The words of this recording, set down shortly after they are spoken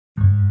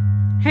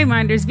Hey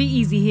Minders, be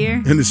easy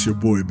here. And it's your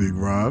boy, Big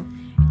Rob.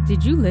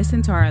 Did you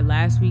listen to our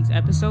last week's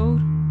episode?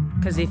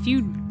 Because if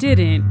you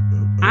didn't,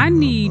 I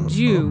need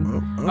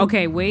you.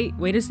 Okay,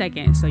 wait a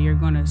second. So you're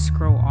going to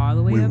scroll all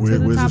the way up to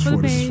the top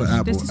of the page. This is for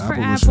Apple. This is for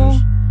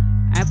Apple.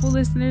 Apple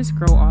listeners,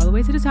 scroll all the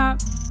way to the top.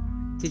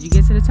 Did you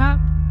get to the top?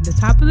 The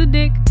top of the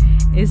dick.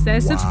 It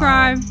says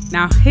subscribe.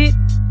 Now hit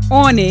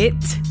on it.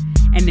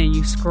 And then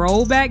you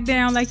scroll back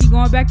down like you're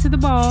going back to the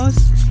balls.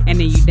 And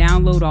then you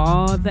download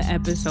all the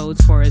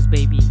episodes for us,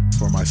 baby.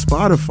 For my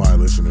Spotify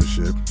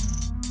listenership,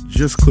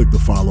 just click the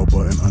follow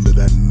button under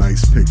that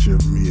nice picture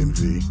of me and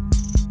V.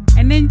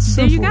 And then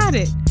Simple. There you got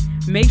it.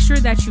 Make sure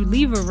that you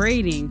leave a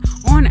rating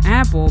on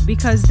Apple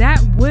because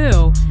that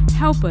will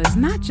help us,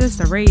 not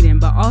just a rating,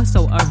 but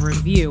also a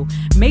review.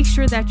 Make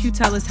sure that you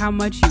tell us how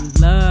much you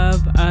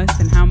love us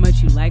and how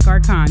much you like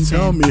our content.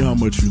 Tell me how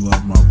much you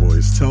love my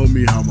voice. Tell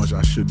me how much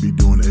I should be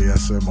doing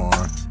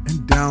ASMR. And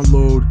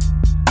download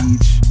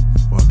each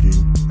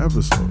fucking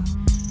episode.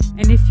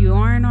 And if you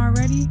aren't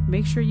already,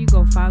 make sure you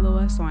go follow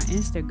us on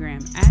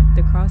Instagram at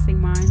The Crossing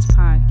Minds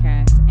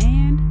Podcast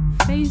and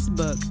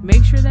Facebook.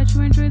 Make sure that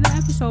you enjoy the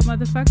episode,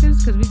 motherfuckers,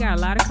 because we got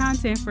a lot of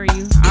content for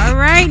you. All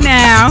right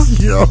now.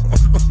 Yo.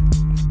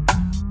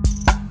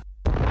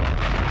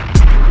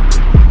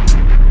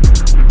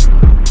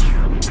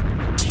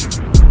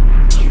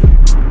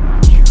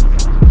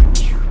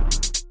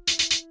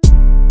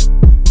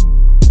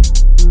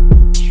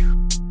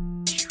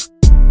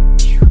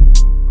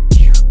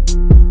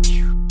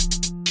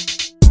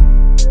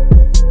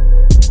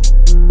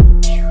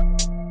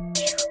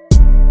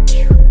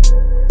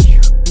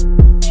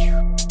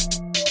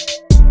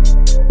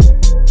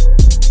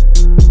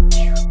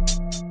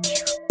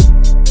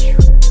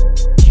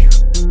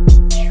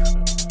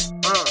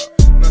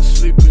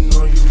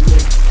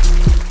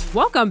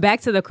 Welcome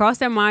back to the Cross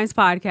That Minds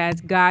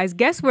podcast, guys.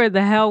 Guess where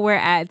the hell we're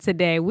at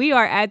today? We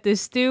are at the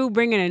stew,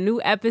 bringing a new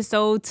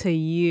episode to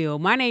you.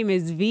 My name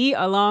is V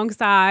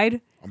alongside.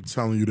 I'm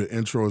telling you, the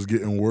intro is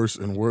getting worse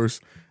and worse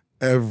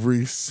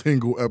every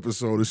single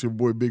episode. It's your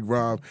boy, Big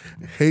Rob,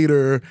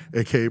 Hater,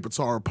 a.k.a.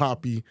 Patara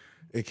Poppy,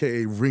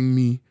 a.k.a. Ring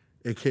Me,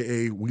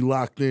 a.k.a. We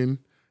Locked In,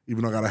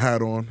 even though I got a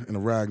hat on and a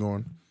rag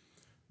on.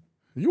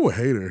 You a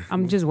hater.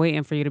 I'm just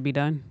waiting for you to be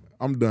done.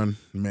 I'm done,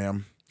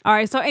 ma'am. All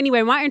right, so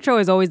anyway, my intro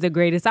is always the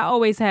greatest. I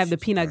always have the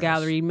peanut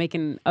gallery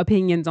making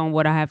opinions on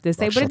what I have to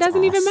say, but it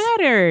doesn't even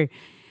matter.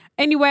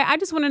 Anyway, I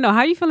just want to know,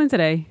 how you feeling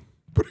today?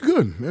 Pretty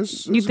good.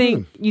 It's you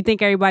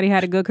think everybody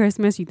had a good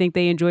Christmas? You think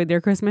they enjoyed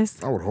their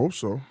Christmas? I would hope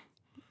so.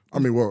 I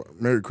mean, well,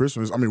 Merry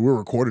Christmas. I mean, we're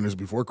recording this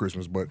before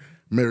Christmas, but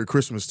Merry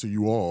Christmas to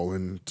you all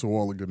and to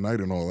all a good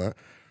night and all that.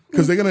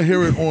 Because they're going to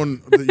hear it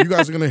on, you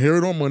guys are going to hear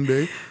it on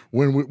Monday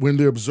when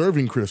they're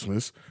observing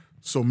Christmas.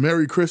 So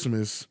Merry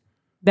Christmas.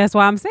 That's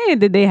why I'm saying,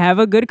 did they have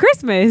a good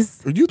Christmas?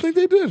 Do you think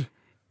they did?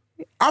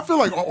 I feel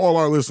like all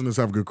our listeners is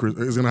going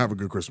to have a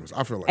good Christmas.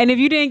 I feel like. And if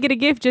you didn't get a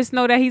gift, just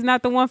know that he's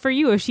not the one for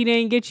you. If she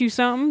didn't get you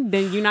something,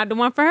 then you're not the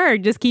one for her.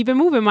 Just keep it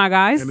moving, my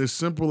guys. And as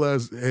simple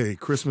as, hey,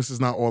 Christmas is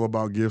not all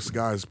about gifts,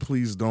 guys.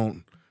 Please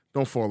don't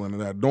fall into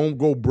that. Don't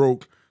go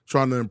broke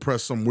trying to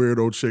impress some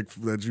weirdo chick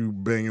that you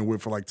banging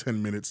with for like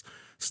 10 minutes.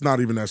 It's not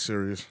even that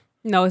serious.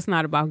 No, it's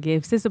not about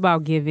gifts. It's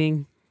about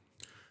giving.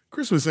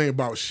 Christmas ain't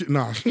about shit.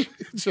 Nah.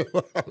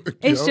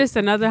 It's just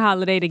another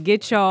holiday to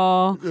get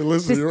y'all to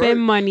spend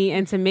money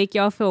and to make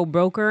y'all feel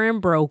broker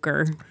and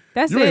broker.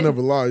 That's it. You ain't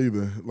never lie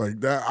either. Like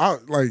that.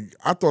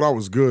 I thought I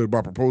was good by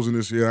proposing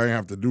this year. I ain't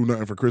have to do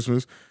nothing for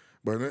Christmas.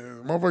 But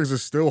motherfuckers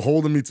is still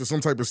holding me to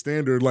some type of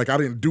standard. Like I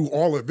didn't do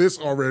all of this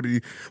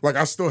already. Like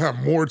I still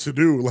have more to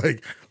do.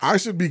 Like I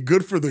should be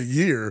good for the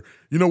year.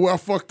 You know where I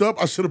fucked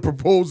up? I should have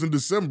proposed in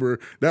December.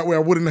 That way I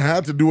wouldn't have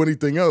had to do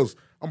anything else.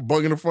 I'm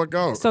bugging the fuck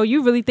out. So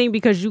you really think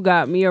because you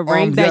got me a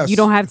ring that you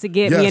don't have to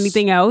get me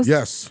anything else?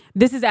 Yes.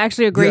 This is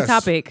actually a great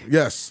topic.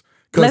 Yes.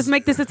 Let's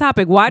make this a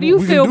topic. Why do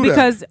you feel?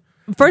 Because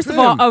first of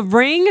all, a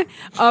ring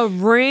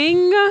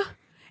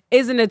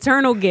is an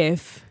eternal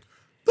gift.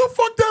 The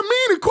fuck that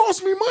mean? It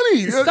costs me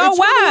money. So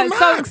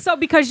why? So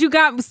because you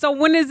got. So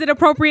when is it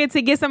appropriate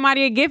to get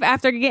somebody a gift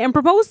after getting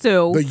proposed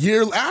to? The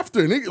year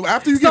after.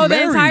 After you get married. So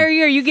the entire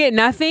year you get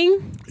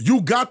nothing?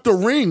 You got the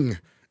ring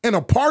and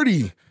a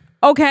party.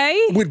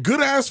 Okay. With good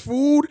ass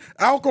food,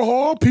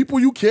 alcohol, people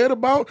you cared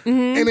about,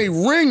 and a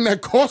ring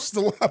that costs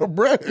a lot of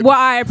bread. Well,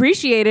 I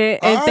appreciate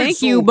it and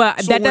thank you, but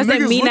that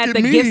doesn't mean that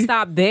the gift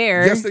stopped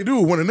there. Yes, they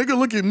do. When a nigga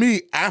look at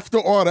me after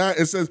all that,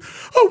 it says,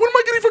 "Oh, what am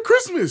I getting for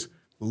Christmas?"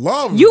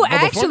 Love. You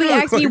actually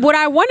asked me what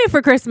I wanted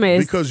for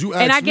Christmas. Because you asked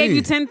me. And I gave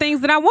you 10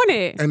 things that I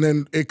wanted. And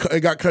then it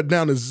got cut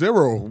down to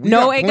 0. It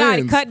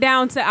got cut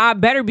down to I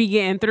better be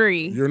getting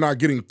 3. You're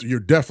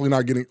definitely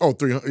not getting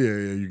 3. Yeah,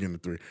 you're getting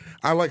 3.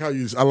 I like how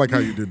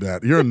you did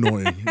that. You're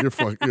annoying. You're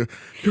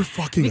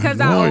fucking because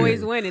annoying. I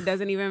always win. It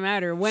doesn't even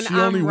matter. When she I'm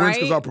only right, wins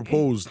because I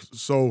proposed.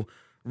 So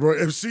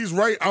if she's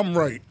right, I'm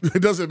right.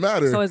 It doesn't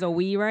matter. So is a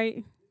we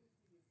right?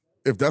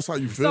 If that's how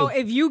you feel. So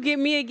if you get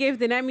me a gift,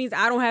 then that means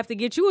I don't have to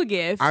get you a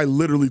gift. I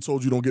literally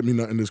told you don't get me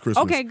nothing this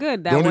Christmas. Okay,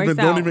 good. That don't works even,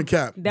 out. Don't even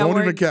cap. Don't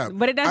even cap.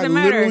 But it doesn't I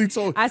matter. Literally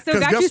told, I still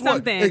got you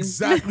something. What?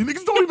 Exactly.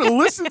 Niggas don't even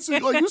listen to you.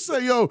 Like you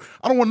say, yo,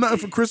 I don't want nothing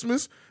for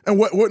Christmas. And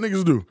what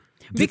niggas do?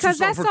 Because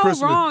that's so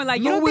Christmas. wrong.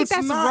 Like, you no, don't think it's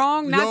that's not.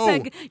 wrong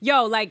not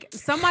to, like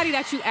somebody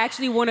that you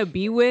actually want to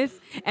be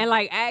with and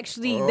like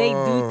actually they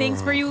do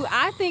things for you.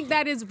 I think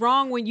that is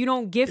wrong when you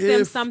don't give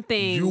them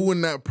something. You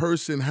and that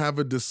person have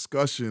a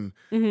discussion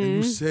and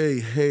you say,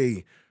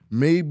 hey,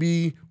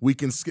 maybe we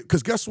can skip.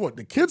 Because guess what?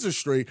 The kids are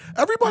straight.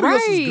 Everybody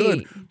else is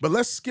good. But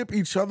let's skip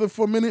each other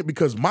for a minute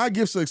because my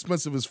gifts are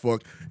expensive as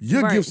fuck.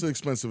 Your gifts are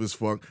expensive as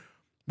fuck.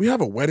 We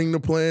have a wedding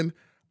to plan.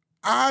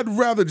 I'd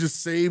rather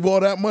just save all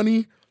that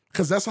money.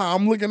 Because that's how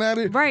I'm looking at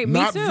it. Right,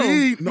 not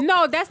me too.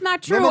 No, that's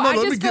not true. I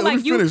just feel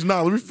like you... Finish.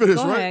 Nah, let me finish.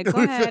 Go ahead,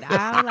 go ahead.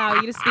 I'll allow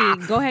you to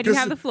speak. Go ahead, you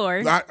have the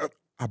floor.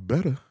 I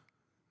better.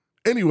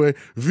 Anyway,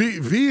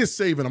 V is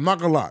saving. I'm not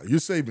going to lie. You're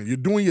saving. You're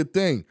doing your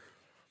thing.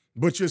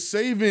 But you're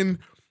saving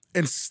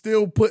and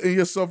still putting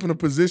yourself in a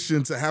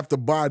position to have to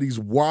buy these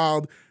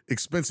wild,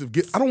 expensive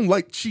gifts. I don't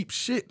like cheap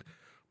shit.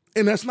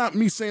 And that's not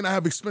me saying I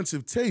have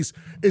expensive taste.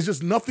 It's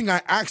just nothing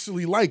I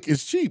actually like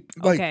is cheap.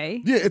 Like,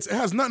 okay. Yeah, it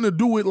has nothing to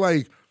do with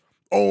like,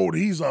 oh,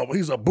 he's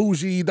a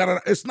bougie. Da, da, da.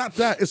 It's not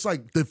that. It's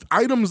like the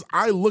items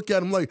I look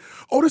at, I'm like,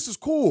 oh, this is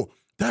cool.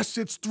 That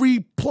shit's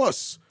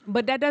 $3+.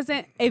 But that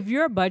doesn't, if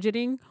you're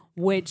budgeting,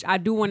 which I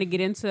do want to get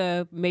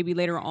into maybe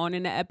later on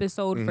in the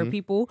episode for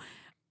people,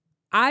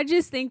 I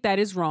just think that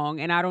is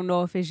wrong. And I don't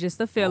know if it's just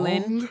a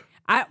feeling.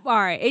 All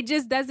right. It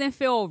just doesn't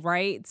feel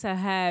right to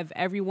have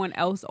everyone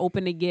else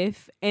open a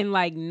gift and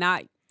like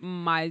not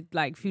my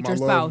like future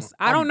spouse.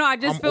 I don't know. I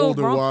just feel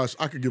older, wrong. Wash.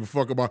 I could give a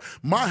fuck about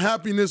my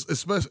happiness,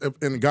 especially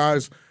and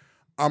guys.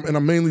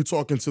 I'm mainly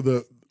talking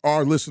to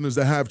our listeners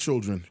that have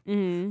children.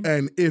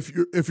 And if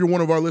you're one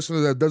of our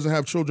listeners that doesn't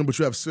have children but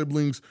you have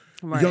siblings,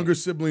 younger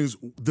siblings,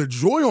 the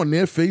joy on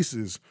their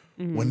faces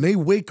when they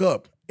wake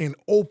up and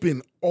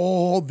open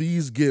all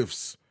these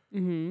gifts.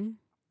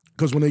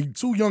 Because when they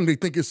too young, they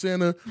think it's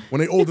Santa. When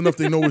they old enough,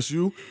 they know it's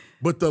you.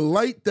 But the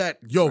light that,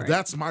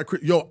 that's my,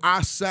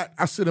 I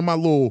sit in my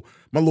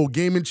little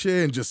gaming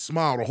chair and just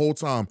smile the whole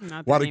time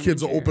while the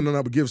kids are opening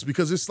up gifts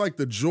because it's like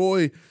the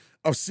joy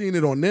of seeing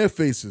it on their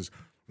faces.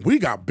 We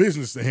got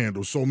business to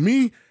handle. So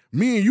me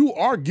and you,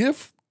 our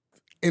gift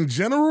in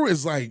general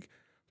is like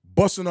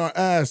busting our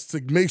ass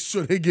to make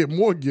sure they get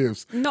more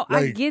gifts. No,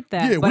 like, I get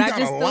that. Yeah, but we I got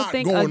just a still lot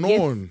think going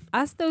on.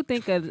 I still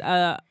think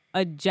a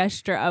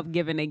gesture of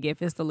giving a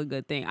gift is still a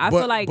good thing. I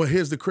feel like. But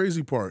here's the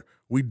crazy part.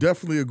 We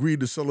definitely agreed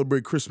to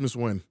celebrate Christmas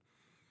when?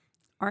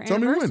 Our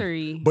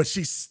anniversary. But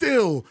she's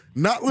still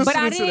not listening to that.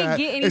 But I didn't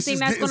get anything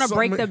that's going to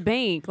break the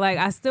bank. Like,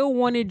 I still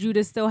wanted you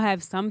to still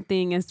have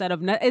something instead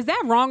of nothing. Is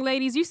that wrong,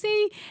 ladies? You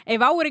see, if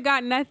I would have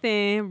got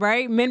nothing,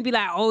 right? Men be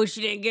like, oh,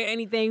 she didn't get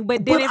anything.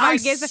 But then if I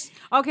get...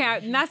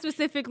 Okay, not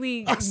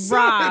specifically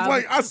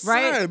Rob,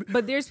 right?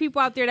 But there's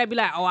people out there that be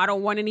like, oh, I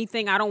don't want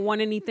anything. I don't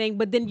want anything.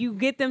 But then you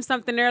get them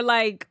something, they're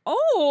like,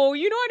 oh,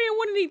 you know, I didn't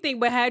want anything.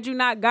 But had you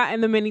not gotten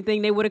them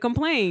anything, they would have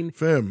complained.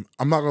 Fam,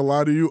 I'm not going to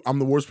lie to you. I'm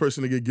the worst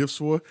person to get gifts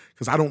for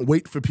because I don't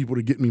wait for people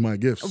to get me my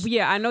gifts.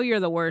 Yeah, I know you're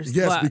the worst.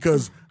 Yes,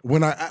 because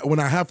when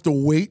I have to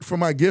wait for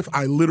my gift,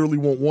 I literally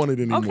won't want it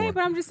anymore. Okay,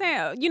 but I'm just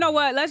saying, you know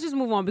what? Let's just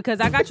move on because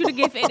I got you the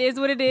gift. It is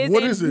what it is.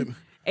 What is it?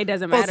 It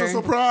doesn't matter. It's a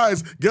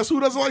surprise. Guess who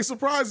doesn't like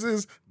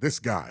surprises? This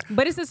guy.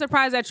 But it's a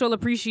surprise that you'll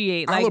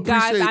appreciate. Like, I'll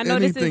appreciate guys, I know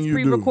this is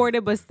pre-recorded,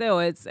 do. But still,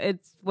 it's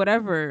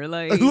whatever.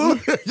 Like, y'all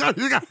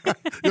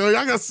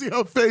gotta see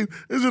her face.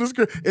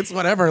 It's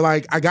whatever.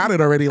 Like, I got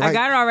it already. Like, I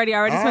got it already. I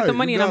already spent the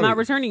money, and I'm not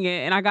returning it.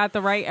 And I got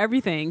the right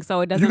everything,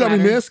 so it doesn't matter. You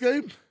got me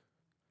Manscaped?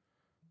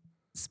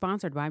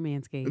 Sponsored by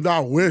Manscaped.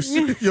 I wish.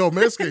 Yo,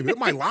 Manscaped, hit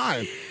my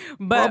line.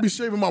 But I'll be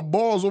shaving my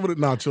balls over the...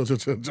 Nah, chill.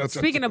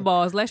 Speaking of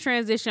balls, let's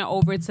transition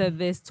over to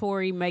this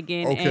Tory,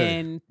 Megan,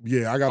 and...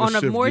 Yeah, I got to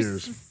shift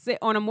gears.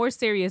 On a more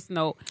serious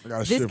note,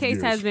 this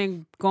case has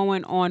been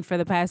going on for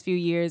the past few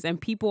years,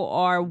 and people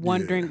are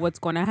wondering what's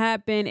going to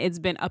happen. It's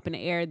been up in the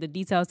air. The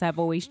details have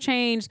always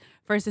changed.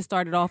 First, it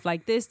started off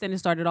like this, then it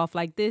started off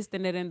like this,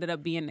 then it ended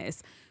up being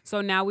this.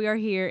 So now we are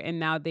here, and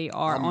now they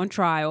are on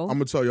trial. I'm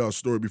going to tell y'all a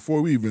story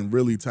before we even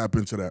really tap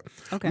into that.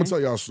 Okay. I'm going to tell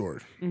y'all a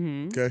story.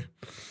 Okay?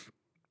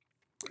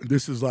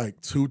 This is like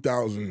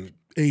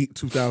 2008,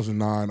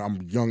 2009.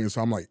 I'm young,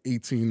 so I'm like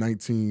 18,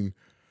 19,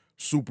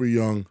 super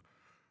young.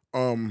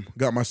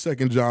 Got my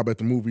second job at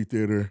the movie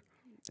theater.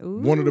 Ooh.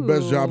 One of the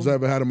best jobs I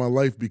ever had in my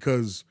life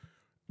because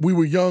we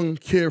were young,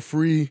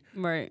 carefree.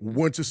 Right.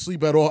 Went to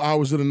sleep at all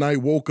hours of the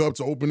night, woke up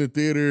to open the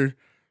theater.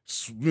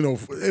 You know,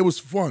 it was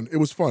fun. It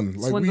was fun.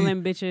 Like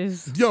swindling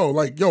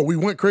bitches. We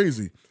went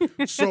crazy.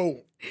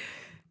 So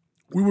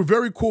we were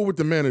very cool with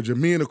the manager,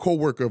 me and a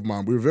coworker of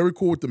mine. We were very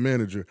cool with the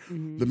manager.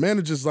 The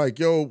manager's like,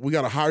 yo, we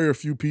got to hire a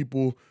few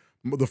people.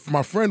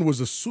 My friend was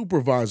a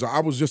supervisor. I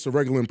was just a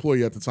regular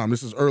employee at the time.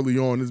 This is early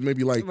on. This is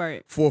maybe like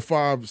 4,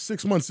 5,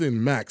 6 months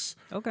in max.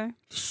 Okay.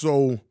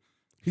 So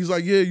he's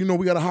like, yeah, you know,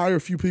 we got to hire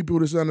a few people,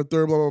 this, that, and the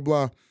third, blah, blah,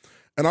 blah.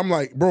 And I'm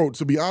like, bro,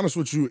 to be honest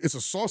with you, it's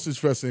a sausage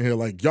fest in here.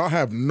 Like, y'all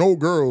have no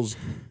girls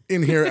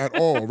in here at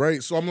all,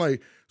 right? So I'm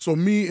like, so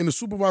me and the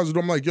supervisor,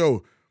 I'm like,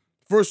 yo,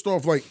 first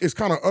off, like, it's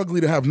kind of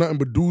ugly to have nothing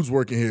but dudes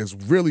working here. It's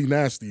really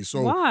nasty.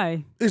 So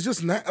why? It's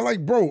just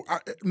like, bro,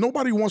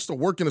 nobody wants to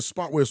work in a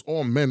spot where it's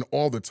all men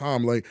all the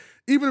time. Like,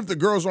 even if the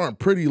girls aren't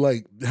pretty,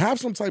 like, have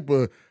some type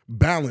of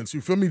balance.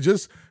 You feel me?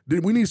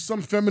 We need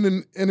some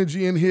feminine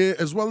energy in here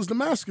as well as the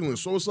masculine.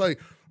 So it's like,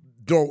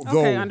 though,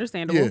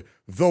 understandable. Yeah,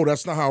 though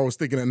that's not how I was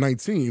thinking at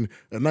 19.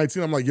 At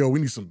 19, I'm like, yo, we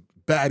need some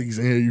baddies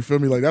in here. You feel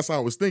me? Like, that's how I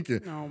was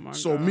thinking. Oh my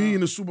so God. Me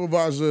and the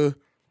supervisor,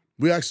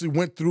 we actually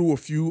went through a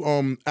few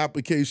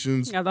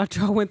applications. I thought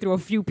y'all went through a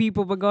few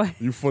people, but go ahead.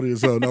 You funny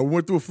as hell. Now, we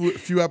went through a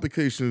few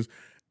applications,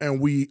 and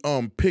we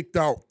picked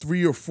out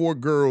 3 or 4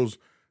 girls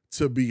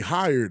to be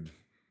hired.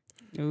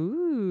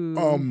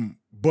 Ooh.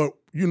 But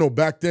you know,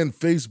 back then,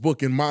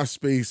 Facebook and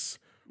MySpace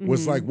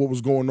was like what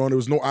was going on. There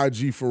was no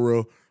IG for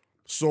real.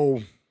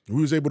 So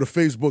we was able to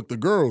Facebook the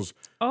girls.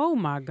 Oh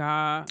my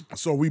God.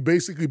 So we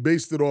basically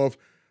based it off,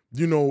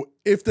 you know,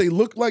 if they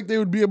looked like they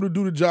would be able to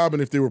do the job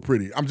and if they were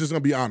pretty. I'm just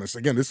going to be honest.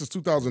 Again, this is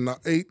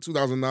 2008,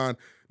 2009.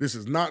 This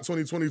is not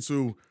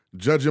 2022.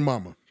 Judge your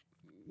mama.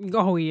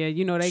 Oh, yeah.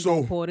 You know, they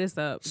gonna pull this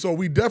up. So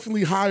we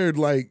definitely hired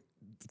like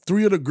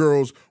 3 of the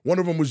girls. One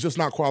of them was just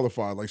not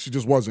qualified. Like, she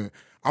just wasn't.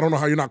 I don't know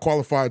how you're not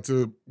qualified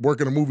to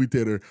work in a movie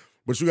theater.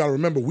 But you got to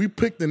remember, we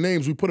picked the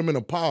names, we put them in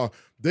a pile.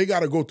 They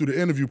got to go through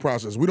the interview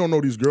process. We don't know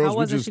these girls. How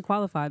wasn't she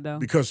qualified, though?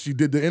 Because she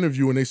did the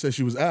interview and they said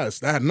she was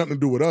asked. That had nothing to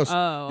do with us.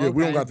 Oh, yeah,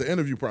 we don't okay. got the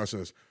interview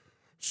process.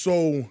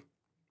 So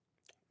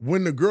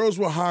when the girls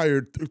were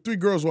hired, 3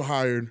 girls were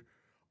hired,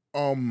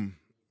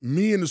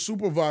 me and the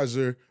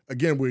supervisor,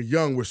 again, we're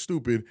young, we're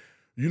stupid.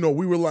 You know,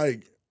 we were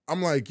like,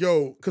 I'm like,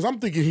 yo, because I'm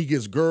thinking he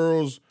gets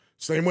girls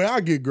same way I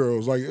get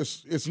girls. Like,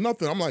 it's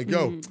nothing. I'm like,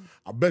 yo,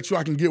 I bet you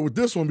I can get with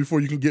this one before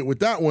you can get with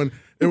that one.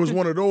 It was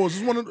one of those.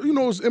 It's one of, you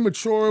know, it's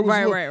immature. It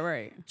was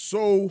Right.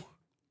 So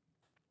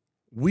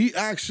we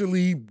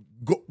actually,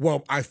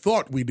 well, I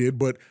thought we did,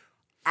 but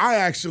I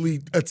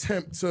actually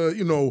attempt to,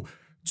 you know,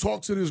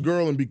 talk to this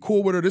girl and be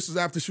cool with her. This is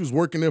after she was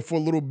working there for a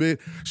little bit.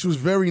 She was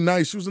very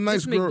nice. She was a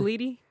nice girl.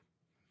 McBleedy?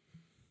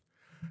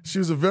 She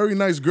was a very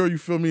nice girl, you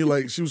feel me?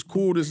 Like, she was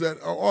cool, this, that,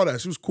 all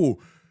that. She was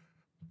cool.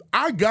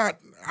 I got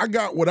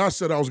what I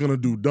said I was gonna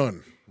do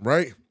done,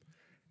 right?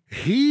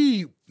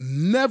 He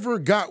never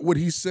got what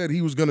he said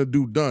he was gonna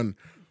do done,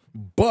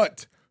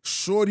 but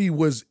Shorty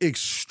was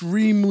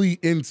extremely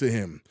into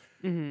him.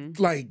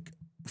 Like,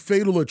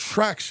 fatal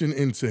attraction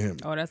into him.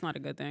 Oh, that's not a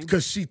good thing.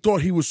 Because she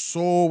thought he was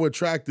so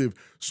attractive.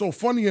 So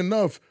funny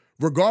enough,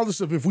 regardless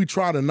of if we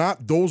tried or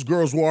not, those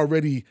girls were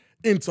already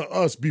into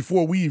us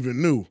before we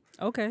even knew.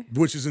 Okay.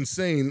 Which is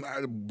insane.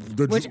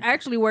 Which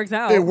actually works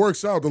out. It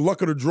works out. The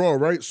luck of the draw,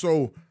 right?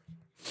 So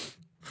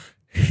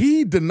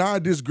he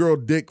denied this girl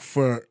dick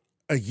for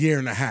a year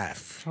and a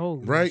half.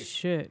 Holy right?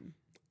 shit.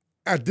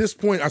 At this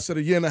point, I said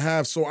a year and a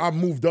half, so I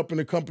moved up in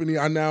the company.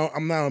 I'm now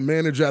a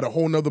manager at a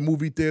whole nother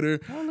movie theater.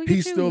 Oh,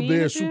 He's still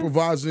there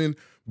supervising.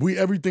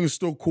 Everything's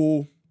still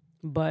cool.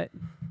 But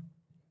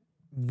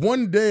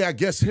one day, I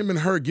guess him and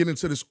her get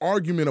into this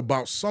argument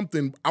about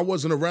something. I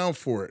wasn't around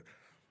for it.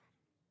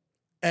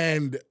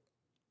 And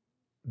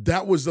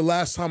that was the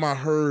last time I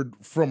heard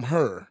from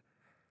her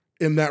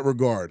in that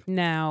regard.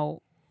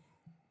 Now,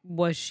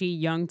 was she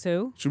young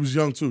too? She was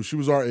young too. She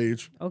was our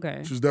age.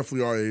 Okay. She was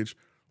definitely our age.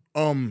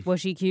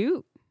 Was she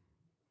cute?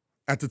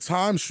 At the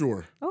time,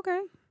 sure. Okay.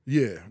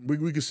 Yeah,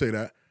 we could say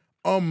that.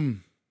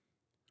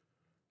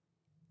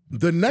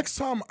 The next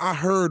time I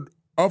heard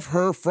of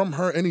her, from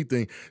her,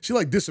 anything, she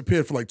like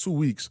disappeared for like 2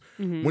 weeks.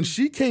 When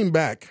she came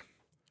back,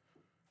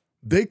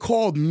 they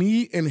called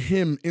me and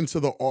him into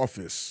the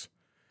office.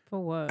 For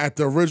what? At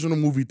the original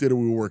movie theater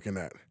we were working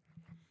at.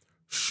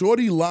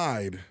 Shorty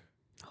lied.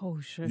 Oh,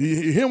 shit.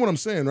 You hear what I'm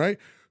saying, right?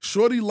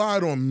 Shorty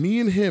lied on me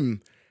and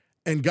him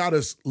and got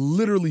us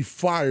literally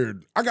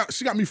fired.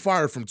 She got me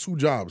fired from 2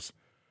 jobs.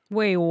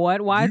 Wait,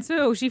 what? Why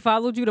 2? She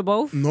followed you to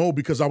both? No,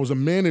 because I was a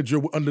manager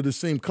under the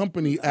same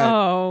company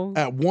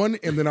at one,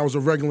 and then I was a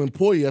regular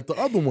employee at the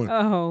other one.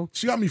 Oh.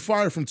 She got me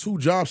fired from 2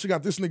 jobs. She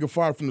got this nigga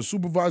fired from the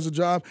supervisor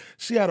job.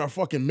 She had our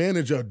fucking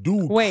manager,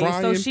 dude, Wait,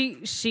 crying. so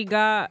she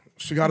got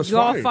us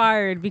y'all fired.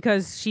 fired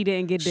because she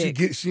didn't get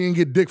dick. She didn't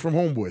get dick from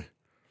homeboy.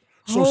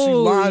 So she Holy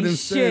lied and shit.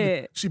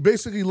 said, she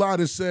basically lied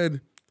and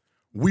said,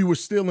 we were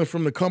stealing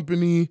from the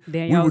company.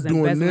 Then we y'all were was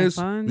doing embezzling this.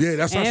 funds? Yeah,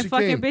 that's how And she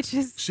fucking came.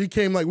 bitches? She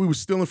came like we were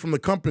stealing from the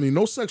company.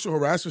 No sexual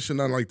harassment shit,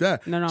 nothing like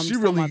that. No, I'm she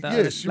just really, talking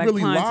about the, she like,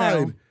 really clientele.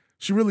 lied.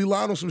 She really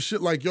lied on some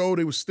shit like, yo,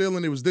 they was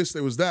stealing, it was this,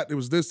 it was that, it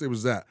was this, it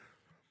was that.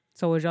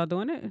 So was y'all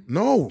doing it?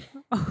 No.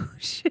 Oh,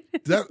 shit.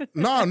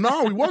 Nah,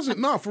 we wasn't.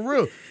 Nah, for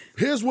real.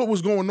 Here's what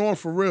was going on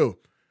for real.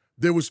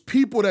 There was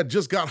people that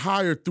just got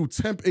hired through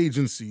temp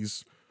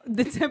agencies.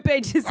 The temp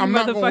agency I'm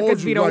not gonna hold motherfuckers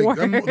you. be the Like,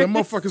 worst. them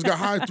motherfuckers got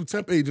hired through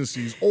temp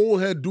agencies.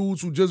 Old head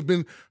dudes who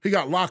he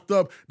got locked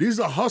up. These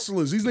are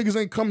hustlers. These niggas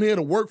ain't come here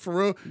to work for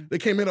real. They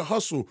came here to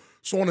hustle.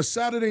 So on a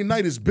Saturday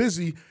night, it's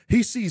busy.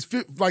 He sees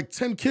like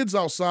 10 kids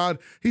outside.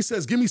 He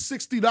says, give me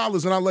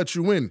 $60 and I'll let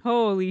you in.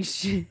 Holy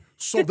shit.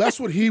 So that's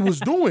what he was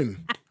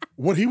doing.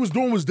 What he was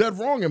doing was dead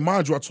wrong. And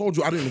mind you, I told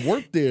you I didn't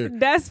work there.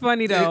 That's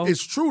funny though.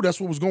 It's true. That's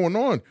what was going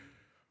on.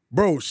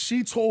 Bro,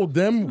 she told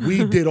them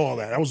we did all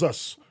that. That was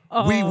us.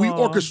 We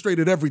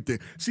orchestrated everything.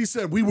 She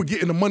said we were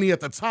getting the money at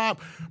the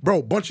top.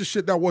 Bro, bunch of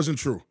shit that wasn't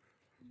true.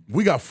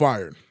 We got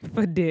fired.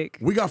 For dick.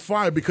 We got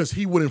fired because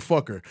he wouldn't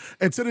fuck her.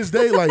 And to this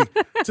day, like,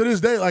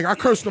 I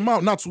cursed him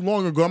out not too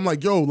long ago. I'm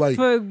like, yo, like.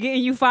 For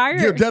getting you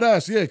fired? Yeah, dead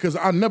ass, yeah, because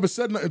I never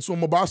said nothing to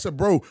him, but I said,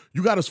 bro,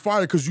 you got us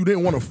fired because you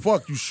didn't want to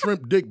fuck, you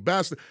shrimp dick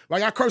bastard.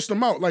 Like, I cursed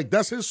him out. Like,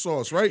 that's his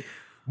sauce, right?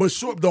 But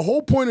the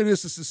whole point of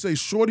this is to say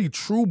Shorty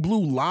True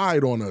Blue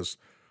lied on us.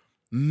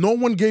 No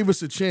one gave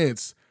us a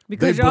chance.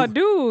 Because y'all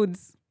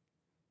dudes.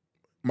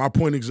 My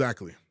point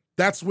exactly.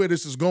 That's where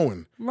this is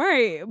going.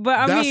 Right. But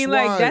I mean,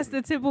 like, that's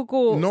the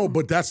typical. No,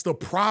 but that's the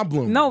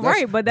problem. No,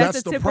 right. But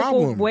that's the typical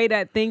problem. Way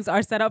that things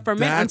are set up for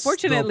men. That's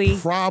unfortunately.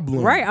 The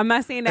problem. Right. I'm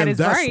not saying that it's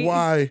right. That's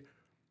why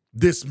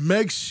this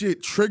Meg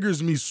shit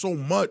triggers me so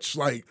much.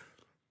 Like,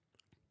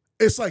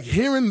 it's like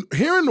hearing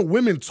the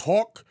women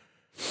talk.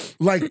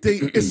 Like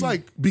it's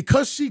like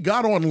because she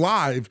got on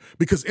live,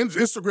 because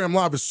Instagram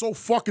Live is so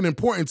fucking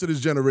important to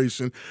this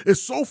generation.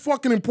 It's so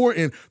fucking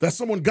important that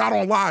someone got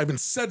on live and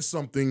said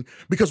something,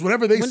 because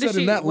whatever they said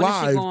in that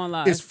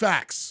live is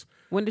facts.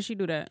 When did she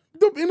do that?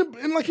 In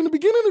the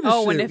beginning of this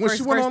shit. When it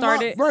first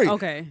started? Right.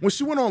 Okay. When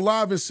she went on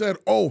live and said,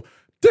 "Oh,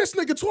 this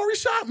nigga Tory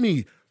shot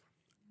me."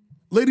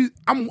 Ladies,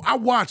 I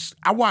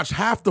watched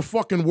half the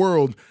fucking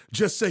world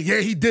just say,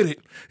 "Yeah, he did it.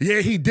 Yeah,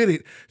 he did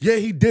it. Yeah,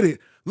 he did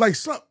it." Like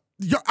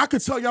I could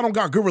tell y'all don't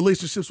got good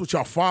relationships with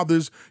y'all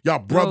fathers, y'all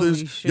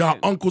brothers, y'all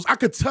uncles. I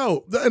could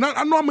tell. And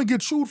I know I'm going to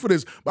get chewed for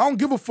this, but I don't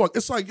give a fuck.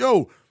 It's like,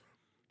 yo,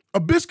 a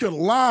bitch could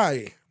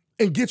lie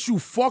and get you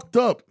fucked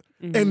up,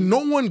 and no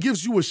one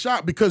gives you a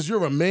shot because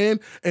you're a man,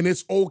 and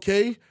it's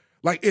okay.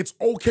 Like, it's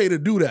okay to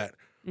do that.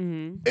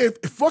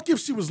 If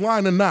she was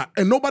lying or not.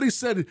 And nobody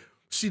said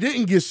she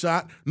didn't get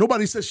shot.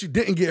 Nobody said she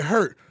didn't get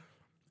hurt.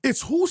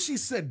 It's who she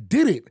said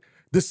did it.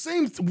 The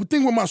same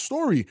thing with my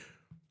story.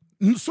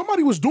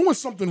 Somebody was doing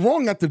something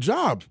wrong at the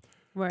job.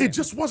 Right. It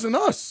just wasn't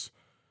us.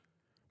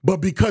 But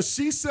because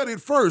she said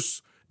it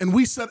first and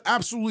we said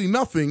absolutely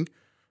nothing,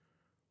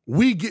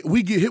 we get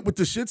hit with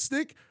the shit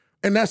stick,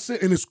 and that's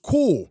it, and it's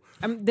cool.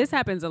 This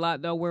happens a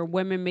lot, though, where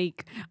women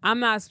make... I'm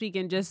not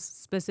speaking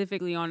just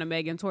specifically on the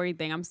Megan Tory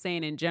thing. I'm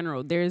saying in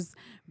general. There's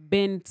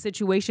been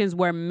situations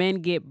where men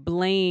get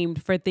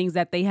blamed for things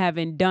that they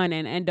haven't done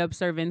and end up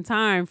serving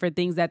time for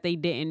things that they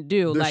didn't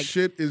do. This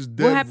shit is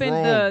dead wrong.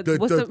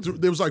 What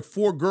happened? There was like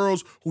 4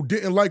 girls who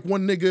didn't like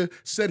one nigga,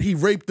 said he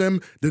raped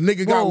them. The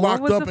nigga got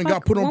locked up and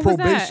got put on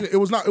probation. It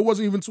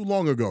wasn't even too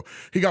long ago.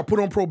 He got put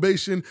on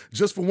probation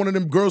just for one of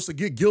them girls to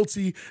get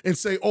guilty and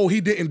say, oh,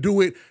 he didn't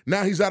do it.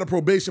 Now he's out of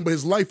probation, but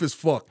his life is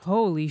fucked.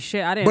 Holy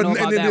shit, I didn't know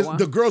about that one.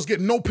 The girls get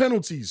no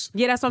penalties.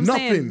 Yeah, that's what I'm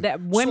saying. That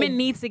women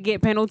need to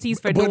get penalties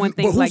for doing things like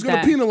that. But who's going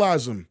to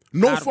penalize them?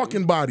 No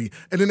fucking body.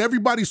 And then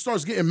everybody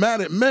starts getting mad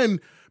at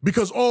men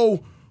because, oh,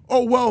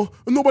 well,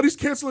 nobody's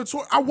canceling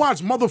Tory. I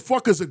watch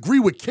motherfuckers agree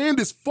with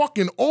Candace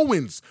fucking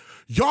Owens.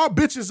 Y'all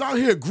bitches out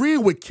here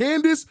agreeing with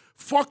Candace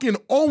fucking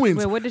Owens.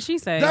 Wait, what did she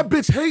say? That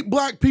bitch hate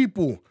black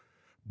people.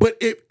 But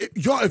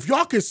if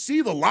y'all could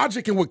see the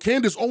logic in what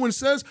Candace Owens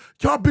says,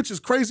 y'all bitches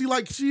crazy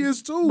like she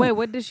is too. Wait,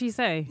 what did she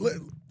say?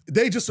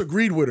 They just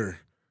agreed with her.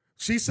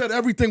 She said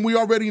everything we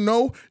already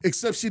know,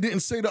 except she didn't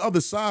say the other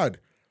side.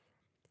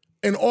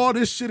 And all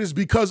this shit is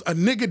because a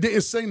nigga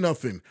didn't say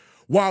nothing.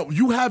 While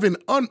you have and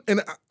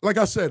like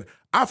I said,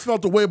 I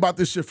felt the way about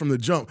this shit from the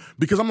jump,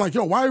 because I'm like,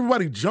 yo, why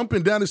everybody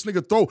jumping down this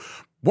nigga throat?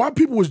 Why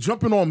people was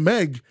jumping on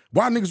Meg?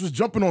 Why niggas was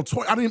jumping on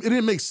Toy? It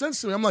didn't make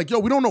sense to me. I'm like, yo,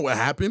 we don't know what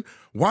happened.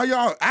 Why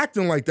y'all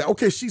acting like that?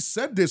 Okay, she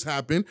said this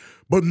happened,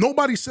 but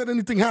nobody said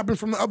anything happened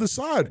from the other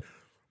side.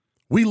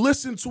 We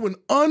listened to an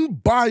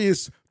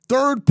unbiased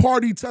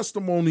third-party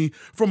testimony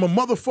from a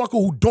motherfucker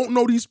who don't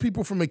know these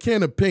people from a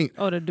can of paint.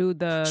 Oh, the dude,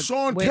 the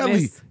Sean witness.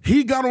 Kelly,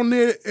 he got on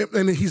there,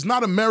 and he's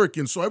not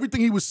American, so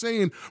everything he was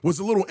saying was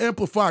a little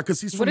amplified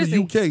because he's from the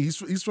UK.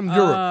 He's from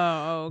Europe.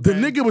 Okay. The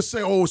nigga was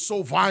saying, oh, it's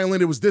so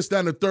violent, it was this, that,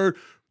 and the third.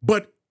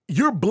 But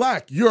you're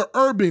black, you're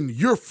urban,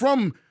 you're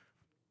from...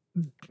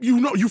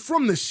 you're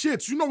from the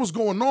shits. You know what's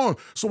going on.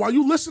 So while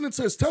you listening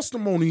to his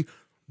testimony,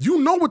 you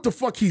know what the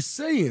fuck he's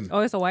saying. Oh,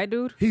 it's a white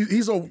dude?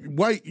 He's a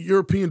white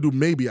European dude,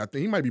 maybe. I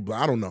think he might be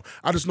black. I don't know.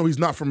 I just know he's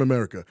not from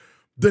America.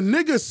 The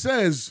nigga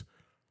says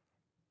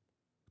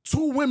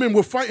 2 women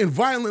were fighting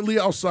violently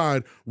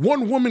outside.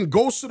 1 woman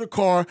goes to the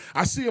car.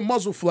 I see a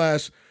muzzle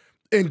flash,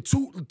 and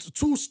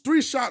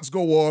 3 shots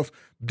go off.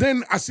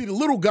 Then I see the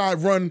little guy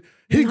run.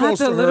 He goes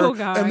to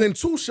her, and then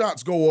 2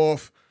 shots go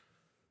off.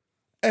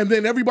 And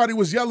then everybody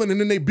was yelling, and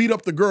then they beat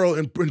up the girl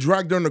and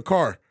dragged her in the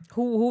car.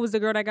 Who was the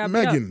girl that got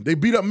Megan. beat up? They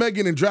beat up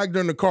Megan and dragged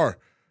her in the car.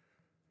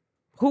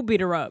 Who beat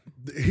her up?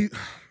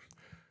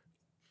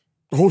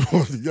 Hold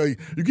on.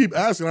 You keep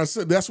asking. I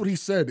said that's what he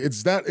said.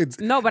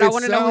 No, but I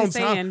want to know what he's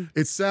saying.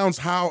 It sounds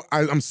how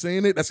I'm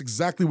saying it. That's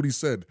exactly what he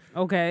said.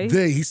 Okay.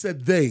 He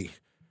said they.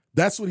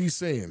 That's what he's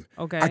saying.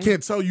 Okay. I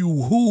can't tell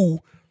you who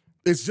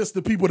It's just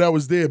the people that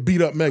was there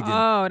beat up Megan.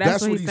 Oh,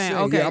 that's what he's saying.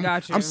 Okay, Yeah,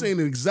 got you. I'm saying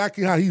it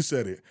exactly how he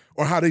said it,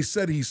 or how they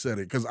said he said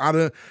it, because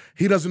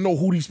he doesn't know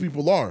who these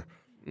people are.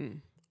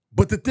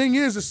 But the thing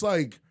is, it's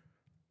like,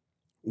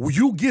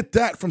 you get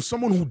that from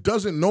someone who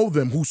doesn't know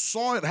them, who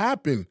saw it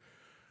happen,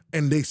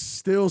 and they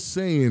still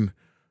saying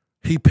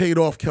he paid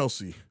off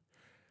Kelsey.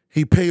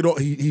 He paid off.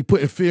 He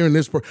put in fear in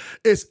this person.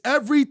 It's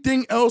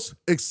everything else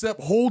except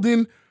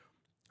holding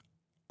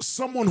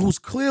someone who's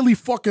clearly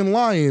fucking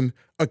lying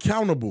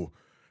accountable.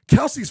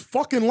 Kelsey's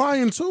fucking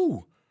lying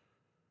too.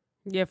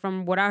 Yeah,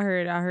 from what I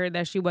heard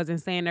that she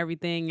wasn't saying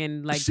everything,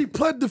 and like she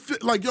pled the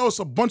fifth. Like, yo, it's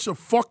a bunch of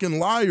fucking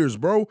liars,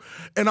 bro.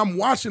 And I'm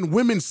watching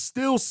women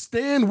still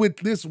stand with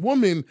this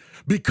woman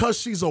because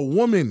she's a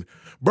woman,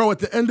 bro. At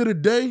the end of the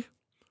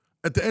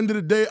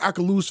day, I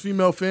could lose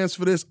female fans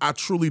for this. I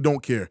truly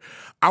don't care.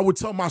 I would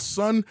tell my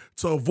son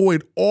to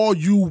avoid all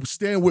you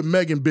stand with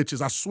Megan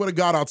bitches. I swear to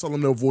God, I'll tell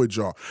him to avoid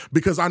y'all.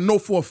 Because I know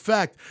for a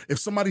fact, if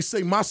somebody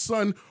say my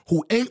son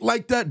who ain't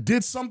like that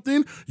did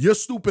something, your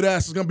stupid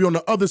ass is going to be on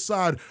the other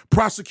side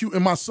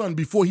prosecuting my son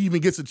before he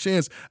even gets a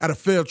chance at a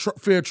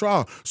fair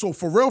trial. So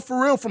for real,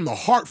 from the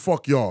heart,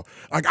 fuck y'all.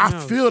 Like, I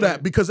feel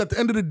that, because at the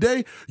end of the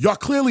day, y'all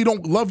clearly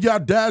don't love y'all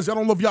dads, y'all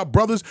don't love y'all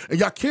brothers, and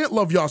y'all can't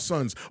love y'all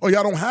sons, or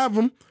y'all don't have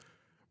them.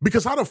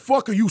 Because how the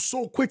fuck are you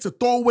so quick to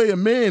throw away a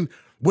man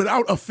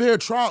without a fair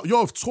trial?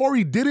 Yo, if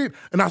Tory did it,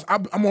 and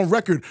I'm on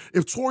record,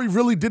 if Tory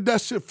really did that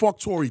shit, fuck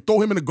Tory.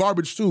 Throw him in the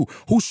garbage too.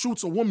 Who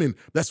shoots a woman?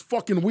 That's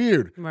fucking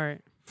weird. Right.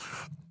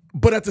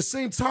 But at the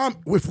same time,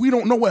 if we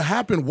don't know what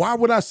happened, why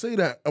would I say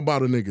that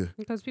about a nigga?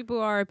 Because people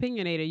are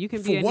opinionated. You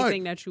can be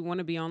anything that you want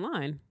to be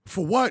online.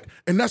 For what?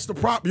 And that's the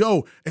problem.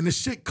 Yo, and the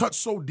shit cuts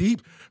so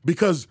deep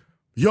because,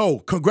 yo,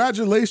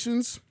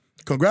 congratulations.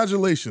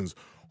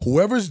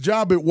 Whoever's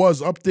job it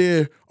was up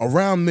there,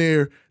 around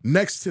there,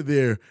 next to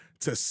there,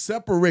 to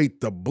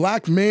separate the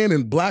black man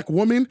and black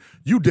woman,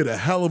 you did a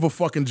hell of a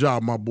fucking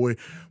job, my boy.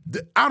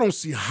 I don't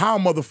see how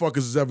motherfuckers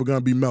is ever gonna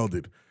be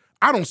melded.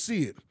 I don't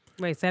see it.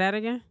 Wait, say that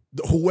again?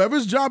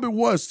 Whoever's job it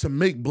was to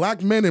make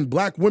black men and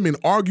black women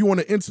argue on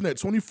the internet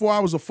 24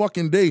 hours a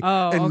fucking day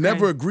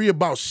never agree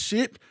about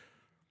shit,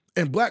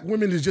 and black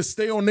women to just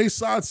stay on their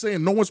side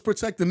saying no one's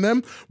protecting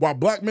them, while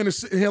black men are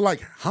sitting here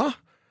like, huh?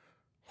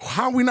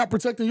 How are we not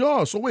protecting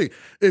y'all? So wait,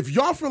 if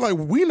y'all feel like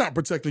we not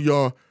protecting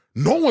y'all,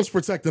 no one's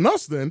protecting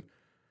us then.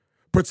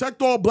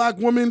 Protect all black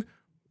women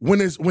when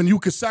you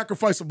could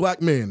sacrifice a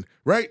black man,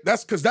 right?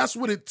 That's because that's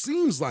what it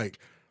seems like.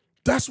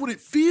 That's what it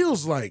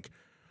feels like.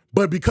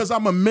 But because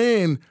I'm a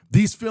man,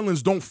 these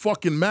feelings don't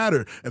fucking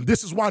matter. And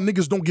this is why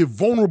niggas don't get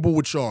vulnerable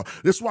with y'all.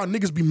 This is why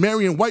niggas be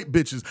marrying white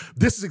bitches.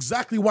 This is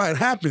exactly why it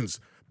happens.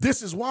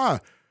 This is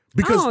why.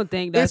 Because I don't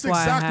think that's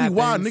exactly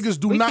why niggas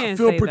do not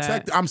feel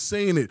protected. I'm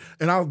saying it,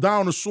 and I'll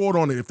down the sword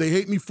on it. If they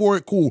hate me for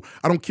it, cool.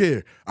 I don't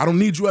care. I don't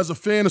need you as a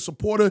fan, a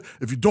supporter.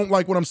 If you don't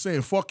like what I'm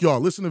saying, fuck y'all.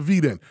 Listen to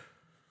V then.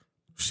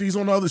 She's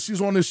on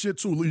this shit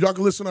too. Y'all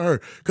can listen to her.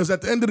 Because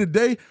at the end of the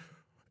day,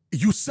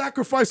 you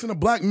sacrificing a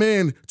black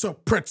man to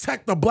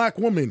protect a black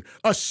woman.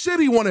 A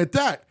shitty one at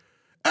that.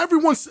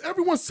 Everyone's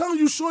telling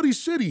you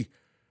Shorty's shitty.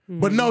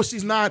 But no,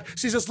 she's not.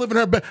 She's just living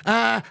her best.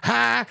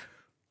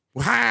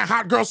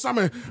 Hot girl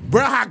summer,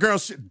 bro, hot girl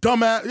shit,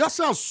 dumbass. Y'all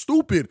sound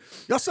stupid.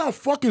 Y'all sound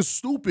fucking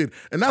stupid.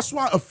 And that's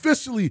why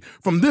officially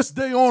from this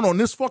day on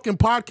this fucking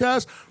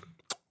podcast,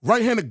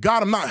 right hand of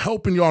God, I'm not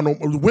helping y'all no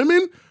more.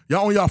 Women,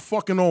 y'all on y'all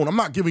fucking own. I'm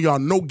not giving y'all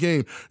no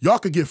game. Y'all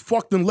could get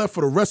fucked and left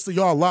for the rest of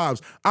y'all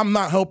lives. I'm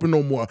not helping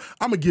no more.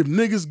 I'm gonna give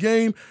niggas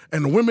game,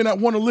 and the women that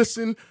want to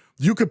listen,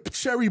 you could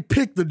cherry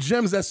pick the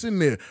gems that's in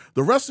there.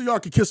 The rest of y'all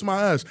can kiss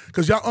my ass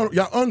because y'all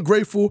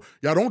ungrateful.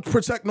 Y'all don't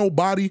protect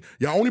nobody.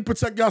 Y'all only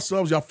protect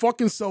yourselves. Y'all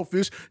fucking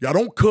selfish. Y'all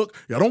don't cook.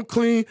 Y'all don't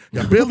clean.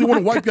 Y'all barely want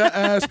to wipe your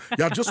ass.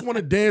 Y'all just want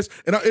to dance.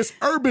 And it's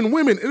urban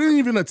women. It ain't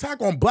even an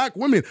attack on black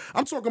women.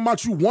 I'm talking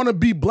about you want to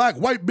be black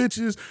white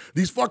bitches,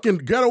 these fucking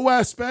ghetto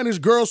ass Spanish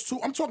girls too.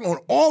 I'm talking on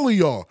all of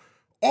y'all.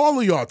 All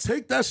of y'all,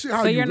 take that shit how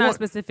you want. So you're not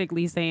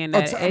specifically saying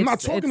that. I'm not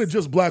talking to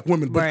just black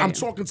women, but right. I'm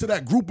talking to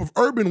that group of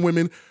urban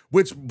women,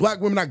 which black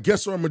women I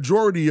guess are a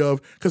majority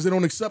of, because they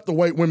don't accept the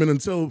white women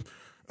until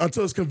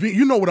it's convenient.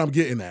 You know what I'm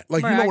getting at.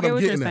 Like, right, you know what I'm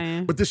getting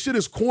at. But this shit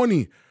is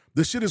corny.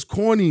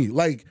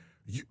 Like,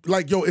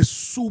 yo, it's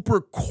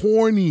super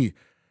corny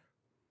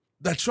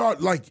that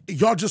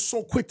y'all just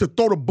so quick to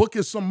throw the book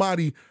at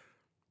somebody,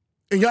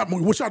 and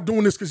what y'all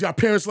doing this because y'all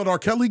parents let R.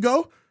 Kelly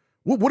go?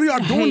 What are y'all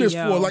doing this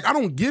for? Like, I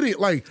don't get it.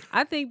 Like,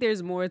 I think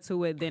there's more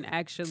to it than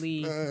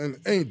actually.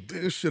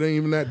 This shit ain't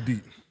even that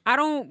deep.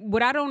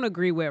 What I don't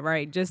agree with,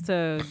 right? Just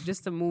to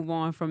move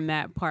on from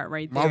that part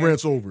right there. My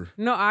rant's over.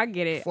 No, I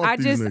get it. Fuck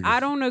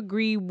I don't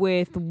agree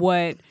with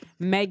what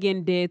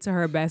Megan did to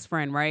her best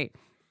friend, right?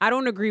 I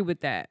don't agree with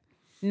that.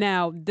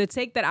 Now, the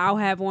take that I'll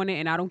have on it,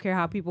 and I don't care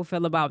how people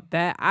feel about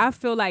that, I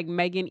feel like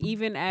Megan,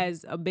 even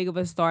as a big of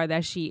a star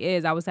that she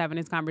is, I was having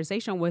this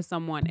conversation with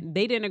someone.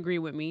 They didn't agree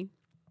with me.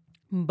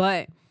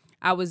 But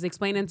I was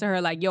explaining to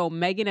her, like, yo,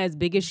 Megan, as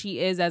big as she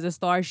is as a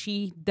star,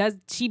 she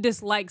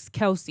dislikes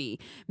Kelsey.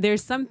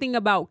 There's something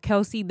about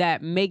Kelsey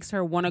that makes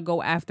her want to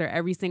go after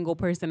every single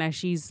person that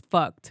she's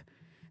fucked.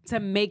 to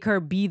make her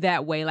be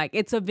that way. Like,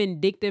 it's a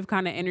vindictive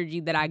kind of energy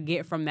that I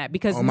get from that,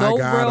 because oh my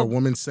God, a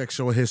woman's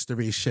sexual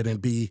history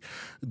shouldn't be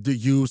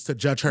used to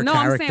judge her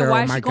character. I'm saying, why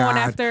oh is my she going God,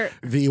 after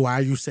V, why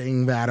are you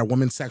saying that a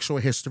woman's sexual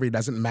history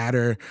doesn't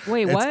matter?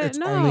 Wait, what? It's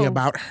No. only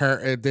about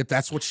her.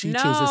 That's what she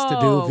chooses to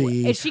No. do.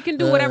 V, And she can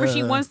do whatever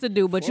she wants to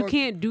do, but you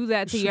can't do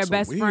that to your shit's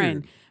best weird.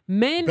 friend.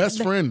 Men,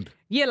 Best friend.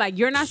 Yeah, like,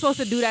 you're not supposed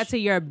to do that to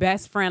your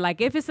best friend.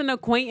 Like, if it's an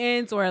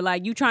acquaintance or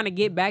like you trying to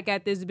get back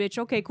at this bitch,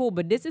 okay, cool.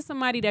 But this is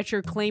somebody that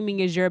you're claiming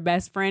is your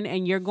best friend,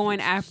 and you're going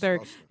after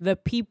the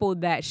people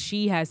that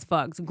she has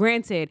fucked.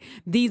 Granted,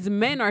 these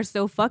men are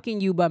still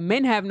fucking you, but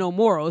men have no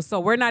morals, so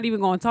we're not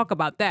even going to talk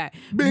about that.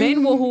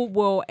 Men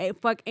will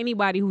fuck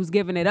anybody who's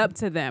giving it up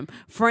to them.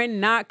 Friend,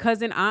 not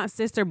cousin, aunt,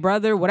 sister,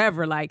 brother,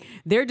 whatever. Like,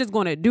 they're just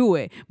going to do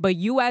it. But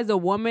you as a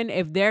woman,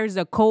 if there's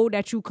a code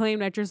that you claim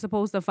that you're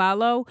supposed to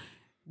follow,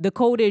 the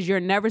code is you're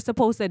never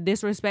supposed to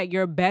disrespect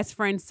your best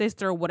friend,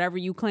 sister, or whatever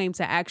you claim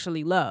to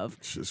actually love.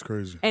 Shit's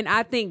crazy. And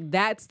I think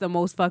that's the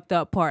most fucked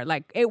up part.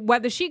 Like,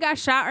 whether she got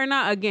shot or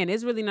not, again,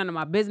 it's really none of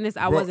my business.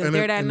 I wasn't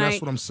there that night.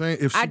 That's what I'm saying.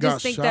 If she I got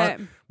just think shot, that-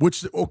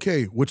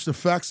 which the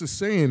facts is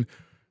saying,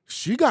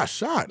 she got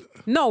shot.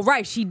 No,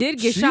 right, she did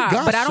get She shot,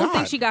 got but I don't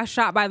think shot. she got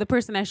shot by the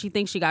person that she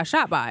thinks she got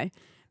shot by.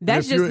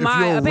 That's And just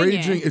my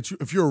opinion.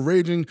 if you're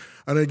raging,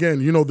 and again,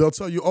 they'll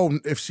tell you, oh,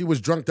 if she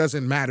was drunk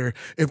doesn't matter.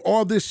 If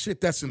all this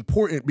shit, that's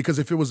important, because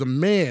if it was a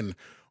man,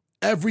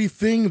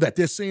 everything that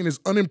they're saying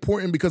is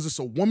unimportant because it's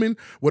a woman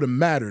would have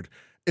mattered.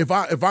 If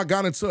I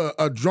got into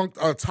a drunk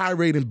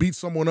tirade and beat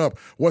someone up,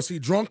 was he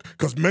drunk?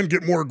 Because men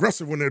get more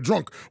aggressive when they're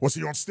drunk. Was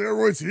he on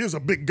steroids? He is a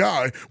big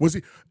guy. Was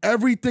he?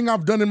 Everything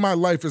I've done in my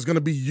life is going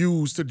to be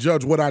used to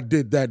judge what I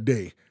did that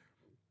day.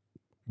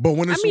 But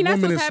when it's a that's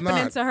woman, what's it's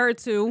happening not. to her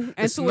too,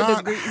 and It's to a not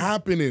degree.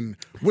 happening.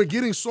 We're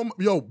getting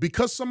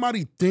because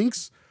somebody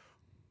thinks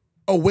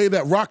a way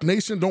that Rock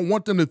Nation don't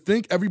want them to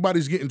think,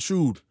 everybody's getting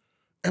chewed.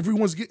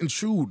 Everyone's getting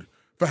chewed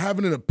for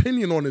having an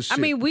opinion on this shit.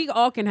 I mean, we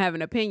all can have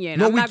an opinion.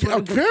 no, I'm we not can't.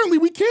 gonna- Apparently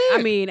we can't.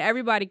 I mean,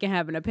 everybody can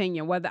have an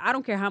opinion. I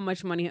don't care how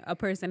much money a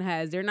person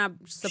has, they're not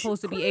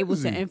supposed to be able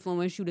to crazy.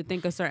 influence you to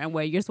think a certain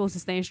way. You're supposed to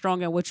stand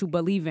strong in what you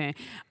believe in.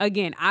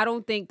 Again, I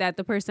don't think that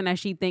the person that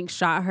she thinks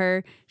shot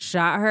her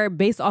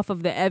based off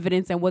of the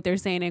evidence and what they're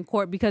saying in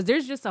court, because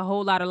there's just a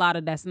whole lot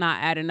of that's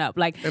not adding up.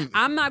 Like,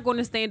 I'm not going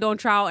to stand on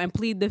trial and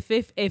plead the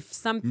fifth if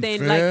something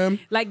Fam.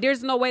 like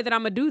there's no way that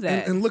I'm gonna do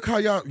that. and look how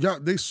y'all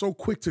they so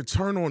quick to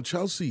turn on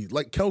Chelsea,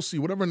 like Kelsey,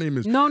 whatever her name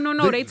is. No.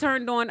 They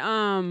turned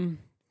on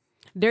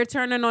they're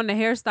turning on the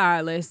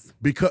hairstylist.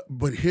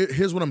 But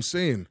here's what I'm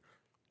saying.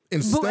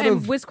 And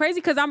what's crazy,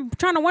 because I'm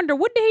trying to wonder,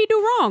 what did he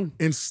do wrong?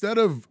 Instead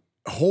of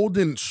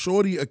holding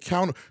Shorty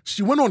accountable,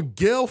 she went on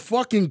Gail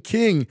fucking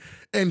King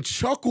and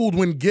chuckled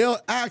when Gail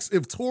asked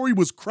if Tory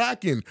was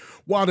cracking,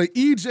 while the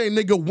EJ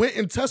nigga went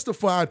and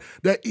testified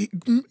that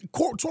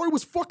Tory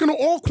was fucking her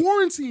all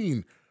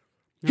quarantine.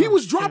 He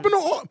was dropping her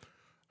off.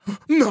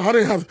 No, I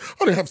didn't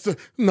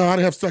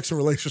have sexual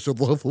relationship.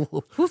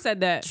 Who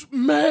said that?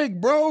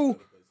 Meg, bro.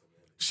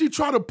 She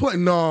tried to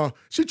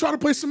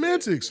play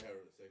semantics.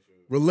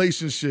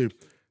 Relationship.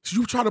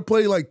 You try to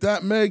play like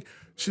that, Meg.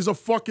 She's a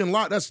fucking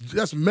lot. That's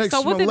Meg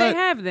So Smollett. what did they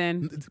have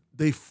then?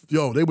 They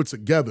were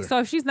together. So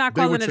if she's not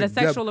They were calling it a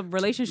together. sexual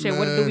relationship,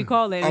 what do we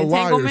call it? A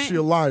liar. Entanglement? She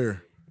a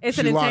liar. It's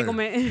She an a liar.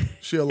 entanglement.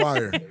 She a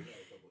liar.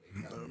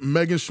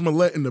 Megan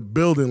Smollett in the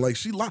building. Like,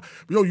 she lied.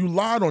 Yo, you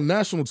lied on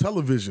national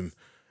television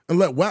and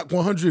let Whack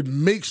 100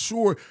 make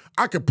sure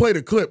I could play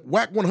the clip.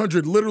 Whack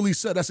 100 literally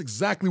said that's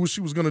exactly what she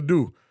was going to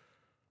do.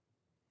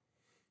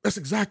 That's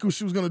exactly what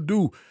she was going to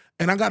do.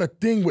 And I got a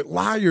thing with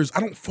liars. I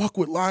don't fuck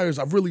with liars.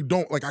 I really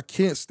don't. Like, I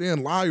can't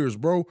stand liars,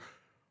 bro.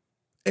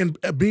 And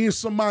being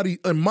somebody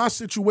in my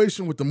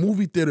situation with the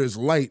movie theater is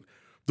light.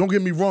 Don't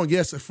get me wrong.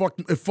 Yes, it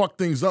fucked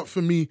things up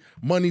for me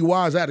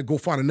money-wise. I had to go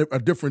find a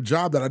different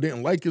job that I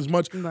didn't like as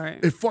much.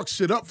 Right. It fucked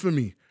shit up for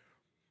me.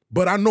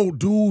 But I know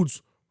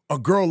dudes, a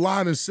girl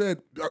lied and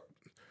said,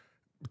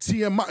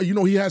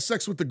 TMI, he had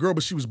sex with the girl,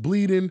 but she was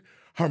bleeding.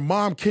 Her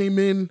mom came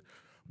in.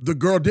 The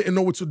girl didn't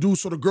know what to do,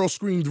 so the girl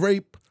screamed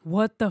rape.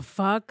 What the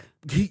fuck?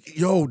 They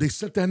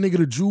sent that nigga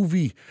to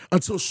juvie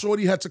until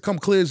Shorty had to come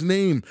clear his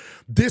name.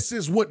 This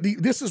is what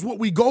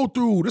we go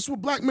through. This is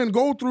what black men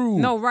go through.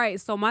 No, right.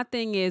 So my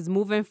thing is,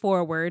 moving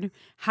forward,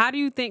 how do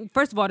you think,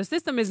 first of all, the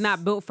system is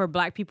not built for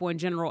black people in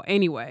general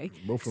anyway.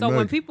 So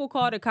when people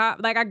call the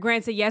cops, like, I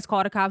granted, yes,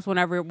 call the cops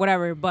whenever,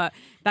 whatever, but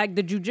like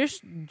the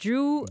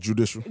judicial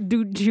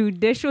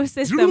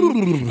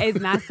system is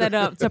not set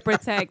up to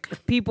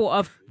protect people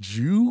of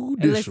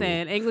judicial.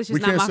 Listen, English is We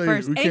not can't my say-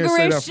 first. we can't say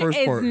that English first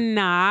is part.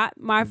 not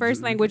my first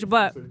language,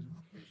 but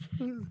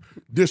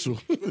Dishel.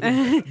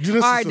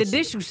 all right, the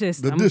dishal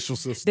system. The dishal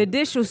system. The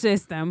dishal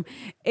system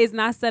is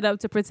not set up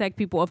to protect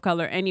people of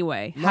color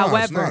anyway. Nah, it's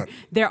However, not.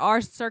 there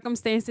are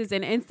circumstances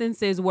and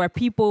instances where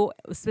people,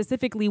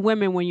 specifically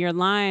women, when you're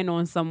lying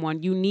on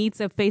someone, you need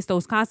to face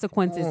those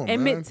consequences. Come on,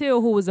 Emmett man.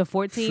 Till, who was a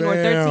 14 or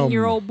Fam.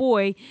 13-year-old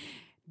boy,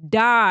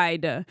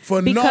 died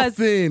For because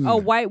nothing. a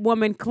white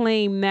woman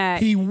claimed that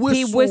He he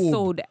whistled.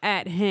 whistled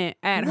at her,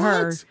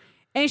 What?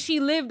 and she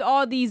lived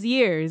all these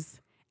years.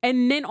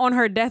 and then on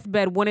her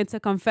deathbed wanted to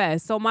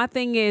confess. So my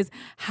thing is,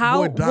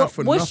 Boy died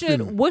for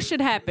nothing. what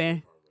should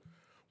happen?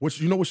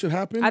 You know what should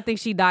happen? I think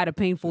she died a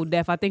painful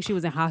death. I think she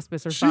was in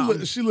hospice or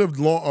something. She lived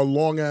a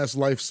long ass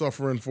life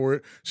suffering for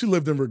it. She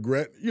lived in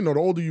regret. You know, the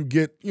older you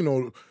get, you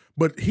know,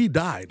 but he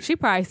died. She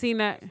probably seen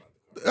that.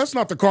 That's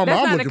not the karma That's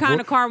I'm not the looking kind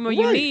for. of karma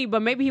you Right. need,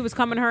 but maybe he was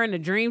coming to her in the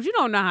dreams. You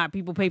don't know how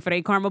people pay for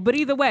their karma. But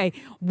either way,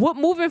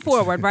 moving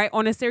forward, right,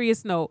 on a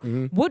serious note,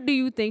 what do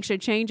you think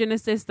should change in the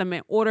system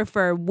in order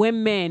for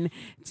women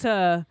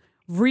to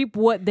reap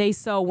what they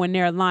sow when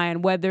they're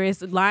lying, whether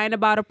it's lying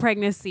about a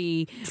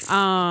pregnancy,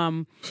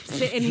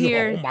 sitting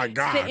here, Oh my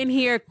God. sitting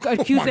here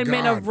accusing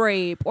men God. of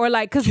rape, or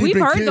like, because we've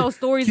heard those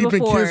stories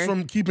before.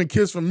 Keeping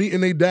kids from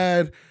meeting their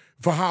dad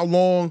for how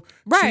long?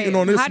 Right. Cheating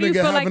on this How do you nigga,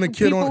 feel having like a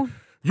kid people- on.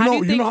 how do you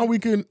You think- know how we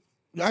can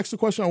ask the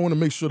question? I want to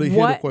make sure they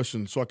hear the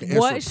question so I can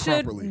answer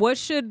it properly. What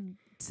should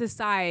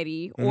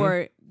society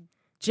or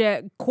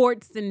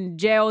courts and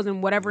jails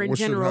and whatever in What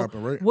should general,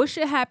 happen, right? what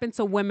should happen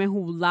to women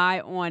who lie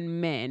on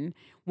men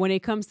when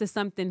it comes to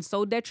something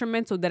so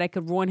detrimental that it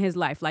could ruin his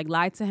life? Like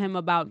lie to him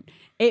about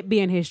it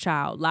being his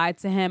child, lie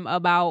to him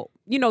about,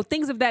 you know,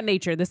 things of that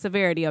nature, the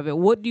severity of it.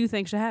 What do you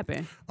think should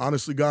happen?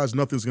 Honestly, guys,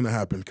 nothing's gonna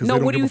happen. No, they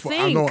don't what do give you a fuck.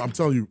 I think? know, I'm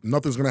telling you,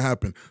 nothing's gonna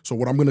happen. So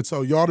what I'm gonna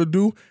tell y'all to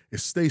do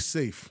is stay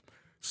safe.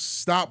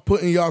 Stop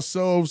putting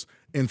yourselves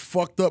in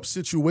fucked up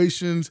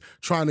situations,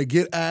 trying to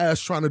get ass,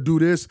 trying to do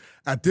this.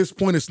 At this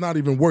point, it's not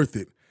even worth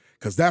it.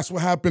 Because that's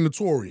what happened to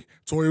Tory.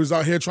 Tory was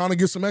out here trying to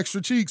get some extra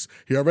cheeks.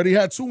 He already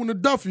had 2 in the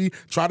Duffy,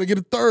 tried to get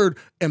a 3rd,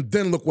 and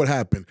then look what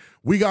happened.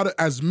 We gotta,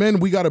 as men,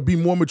 we gotta be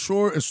more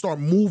mature and start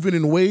moving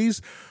in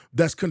ways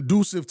that's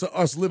conducive to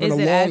us living Is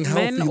a it long, as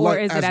healthy men or life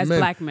is it as men.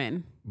 black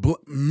men?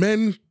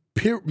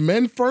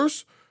 Men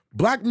first,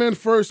 black men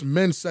first,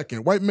 men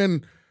second. White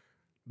men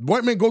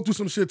go through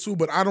some shit too,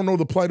 but I don't know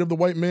the plight of the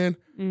white man.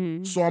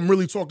 So I'm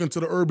really talking to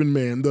the urban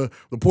man, the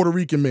Puerto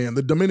Rican man,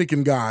 the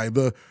Dominican guy, you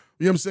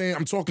know what I'm saying?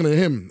 I'm talking to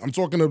him. I'm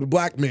talking to the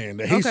black man,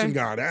 the Haitian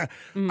guy.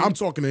 I'm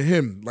talking to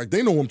him. Like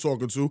they know who I'm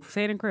talking to.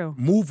 Say it in Creole.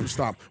 Move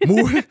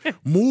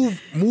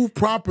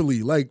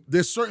properly. Like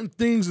there's certain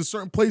things in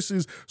certain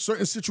places,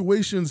 certain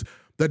situations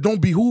that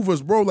don't behoove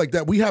us, bro. Like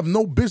that we have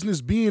no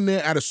business being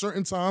there at a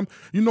certain time.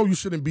 You know you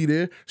shouldn't be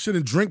there.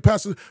 Shouldn't drink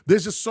past it.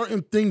 There's just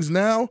certain things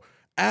now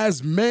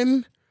as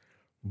men,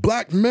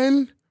 black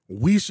men,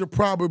 we should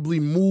probably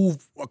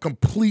move a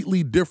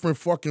completely different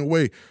fucking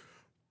way.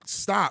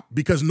 Stop,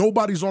 because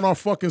nobody's on our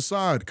fucking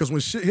side. Because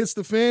when shit hits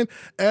the fan,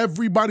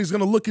 everybody's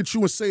gonna look at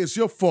you and say it's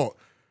your fault.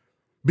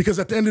 Because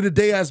at the end of the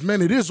day, as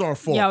men, it is our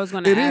fault. Yeah, I was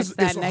going to ask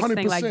that it's next 100%.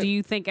 thing. Like, do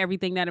you think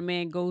everything that a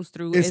man goes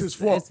through It's is his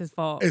fault. It's his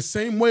fault. It's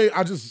same way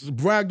I just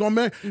bragged on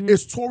men.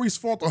 It's Tory's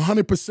fault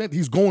 100%.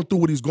 He's going through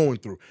what he's going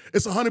through.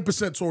 It's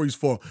 100% Tory's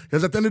fault.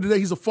 Because at the end of the day,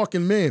 he's a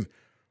fucking man.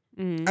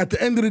 At the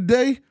end of the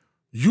day,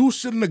 you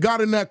shouldn't have got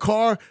in that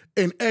car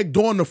and egged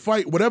on the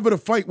fight. Whatever the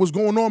fight was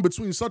going on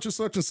between such and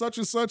such and such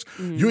and such,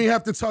 you ain't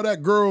have to tell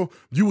that girl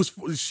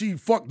she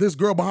fucked this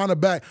girl behind her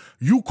back.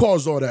 You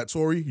caused all that,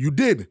 Tory. You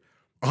did.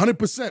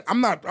 100%.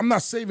 I'm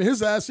not saving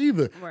his ass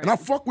either. Right. And I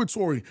fuck with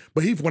Tory.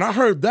 But when I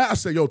heard that, I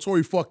said, yo,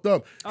 Tory fucked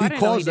up. I He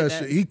didn't know caused he did that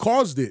that. shit. He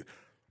caused it.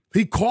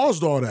 He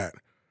caused all that.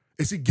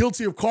 Is he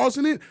guilty of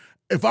causing it?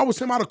 If I was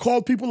him, I'd have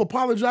called people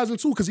apologizing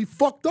too, because he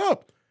fucked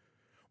up.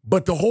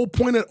 But the whole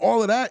point of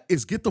all of that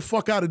is get the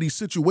fuck out of these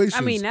situations.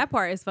 I mean, that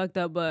part is fucked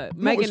up, but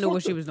No, Megan it's knew what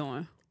fucked she up. was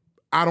doing.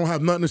 I don't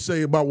have nothing to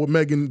say about what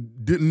Megan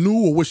didn't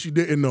know or what she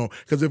didn't know.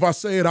 Because if I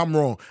say it, I'm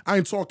wrong. I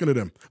ain't talking to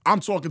them.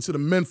 I'm talking to the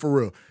men for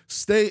real.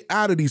 Stay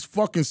out of these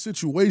fucking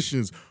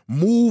situations.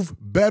 Move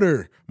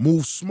better.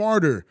 Move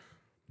smarter.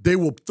 They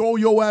will throw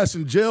your ass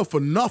in jail for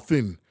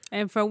nothing.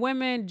 And for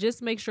women,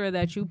 just make sure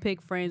that you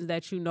pick friends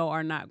that you know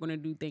are not going to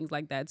do things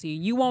like that to you.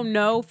 You won't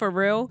know for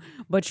real,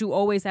 but you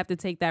always have to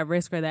take that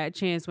risk or that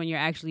chance when you're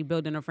actually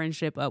building a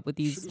friendship up with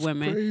these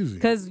women. crazy.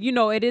 Because, you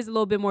know, it is a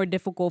little bit more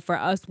difficult for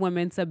us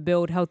women to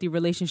build healthy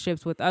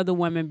relationships with other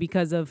women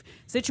because of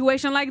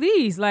situations like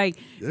these. Like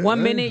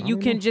one minute you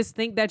can just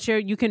think that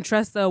you can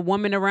trust a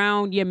woman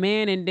around your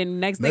man, and then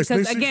next day, Next thing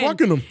because she again,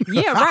 fucking him.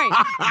 yeah,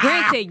 right.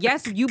 Granted,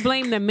 yes, you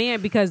blame the man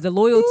because the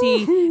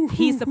loyalty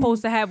he's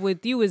supposed to have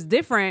with you is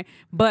different.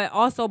 But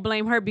also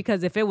blame her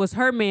because if it was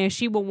her man,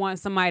 she would want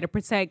somebody to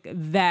protect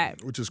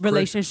that Which is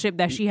relationship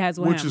that she has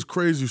with Which him. is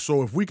crazy.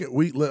 So if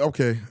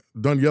okay,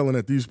 done yelling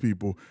at these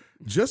people.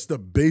 Just the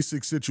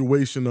basic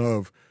situation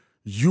of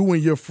you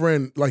and your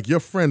friend, like your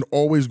friend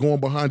always going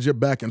behind your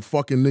back and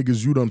fucking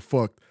niggas you done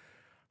fucked.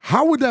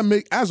 How would that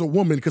make, as a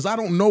woman, because I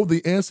don't know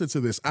the answer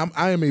to this.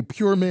 I am a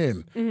pure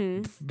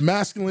man.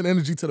 Masculine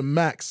energy to the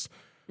max.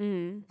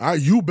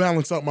 You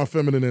balance out my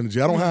feminine energy.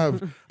 I don't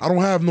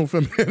have no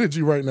feminine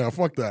energy right now.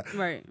 Fuck that.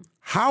 Right.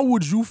 How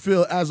would you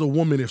feel as a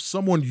woman if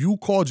someone you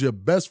called your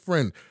best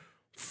friend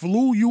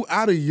flew you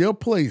out of your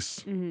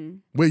place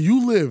where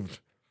you lived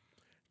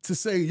to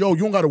say, yo, you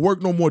don't got to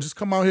work no more. Just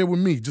come out here with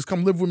me. Just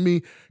come live with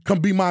me. Come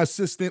be my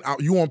assistant.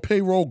 You on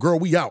payroll, girl,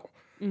 we out.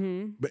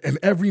 And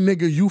every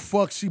nigga you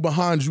fuck, she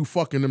behind you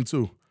fucking them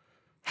too.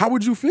 How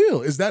would you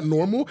feel? Is that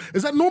normal?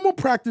 Is that normal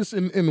practice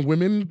in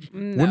women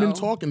women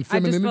talk and I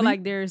femininity? just feel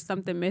like there's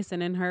something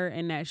missing in her,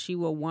 and that she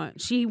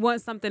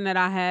wants something that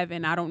I have,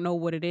 and I don't know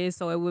what it is.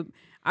 So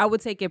I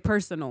would take it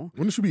personal.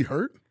 Wouldn't you be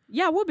hurt?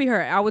 Yeah, I would be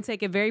hurt. I would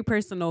take it very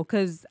personal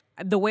because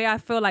the way I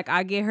feel like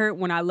I get hurt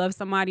when I love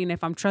somebody, and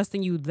if I'm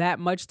trusting you that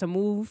much to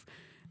move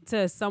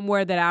to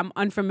somewhere that I'm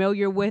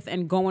unfamiliar with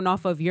and going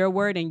off of your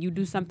word, and you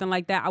do something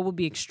like that, I would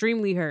be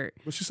extremely hurt.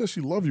 But she said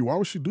she loved you. Why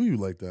would she do you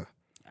like that?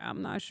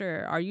 I'm not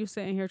sure. Are you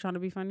sitting here trying to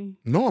be funny?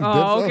 No, I'm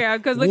Oh, okay.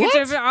 Because look at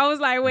your. I was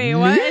like, wait,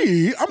 what?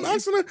 Me? I'm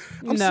asking her.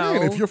 I'm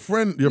saying if your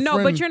friend,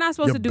 but you're not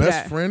supposed to do that. Your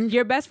best friend?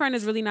 Your best friend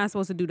is really not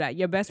supposed to do that.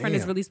 Your best friend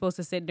is Damn. really supposed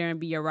to sit there and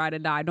be your ride or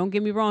die. Don't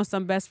get me wrong.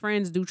 Some best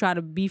friends do try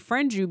to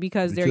befriend you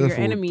because Be they're your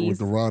careful enemies. with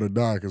the ride or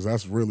die, because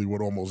that's really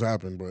what almost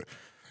happened. But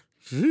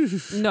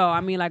No, I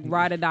mean like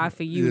ride or die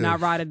for you, Yeah. not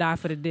ride or die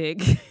for the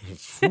dick.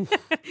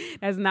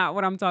 That's not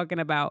what I'm talking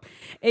about.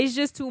 It's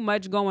just too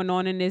much going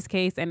on in this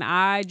case, and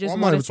I just I'm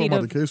not want even to see talking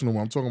about the case no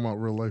more. I'm talking about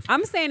real life.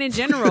 I'm saying in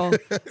general,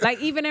 like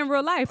even in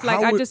real life, like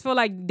I just feel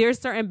like there's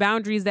certain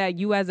boundaries that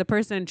you as a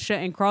person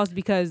shouldn't cross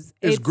because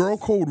Is girl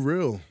code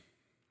real?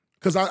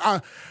 Because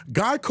I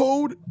guy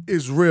code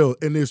is real,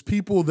 and there's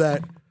people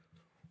that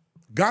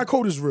guy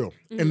code is real,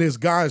 and there's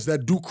guys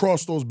that do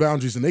cross those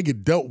boundaries, and they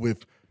get dealt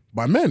with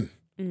by men.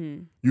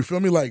 You feel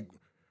me? Like,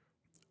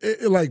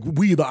 like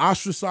we either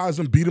ostracize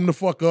them, beat them the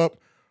fuck up,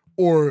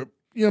 or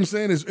you know what I'm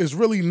saying? It's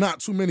really not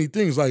too many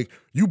things. Like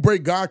you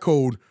break guy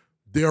code,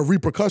 there are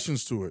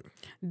repercussions to it.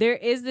 There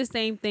is the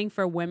same thing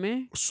for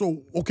women.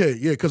 So okay,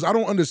 yeah, because I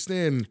don't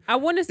understand. I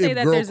want to say if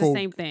that girl there's the code-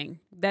 same thing.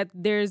 That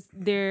there's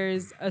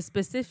a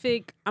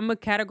specific. I'm gonna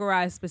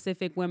categorize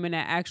specific women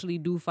that actually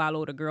do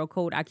follow the girl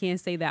code. I can't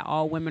say that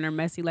all women are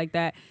messy like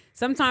that.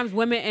 Sometimes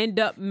women end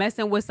up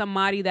messing with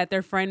somebody that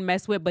their friend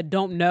messed with, but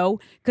don't know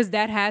because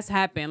that has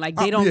happened. Like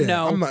they don't yeah,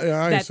 know I'm not- yeah,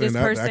 I ain't that saying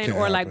this that person can't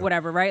or like happen.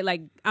 whatever, right?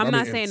 Like I'm I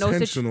not mean, saying no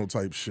intentional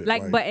type shit.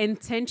 like, but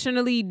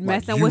intentionally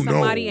messing you with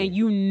somebody know. and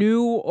you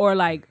knew or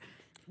like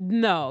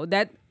no,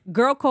 that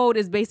girl code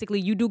is basically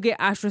you do get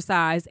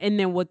ostracized, and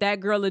then what that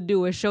girl will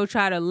do is she'll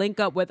try to link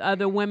up with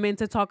other women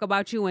to talk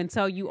about you and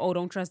tell you, oh,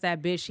 don't trust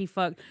that bitch, she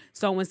fucked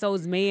so and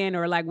so's man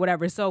or like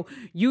whatever. So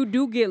you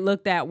do get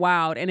looked at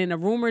wild, and then the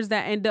rumors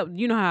that end up,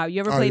 you know how you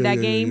ever played yeah, that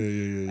yeah,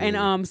 game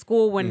yeah, in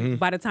school when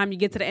by the time you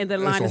get to the end of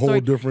the line, a the whole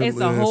story, different- it's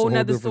yeah, a it's a whole whole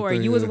nother different story.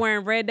 thing, You was yeah.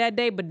 wearing red that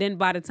day, but then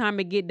by the time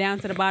it get down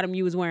to the bottom,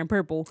 you was wearing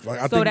purple. Like,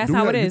 I So think, that's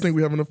how it You is. think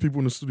we have enough people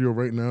in the studio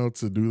right now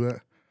to do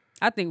that?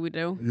 I think we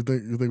do. You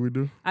think we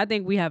do? I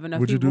think we have enough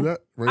Would you people. do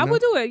that right I now?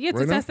 would do it, yeah, to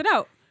Right now? test it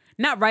out.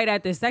 Not right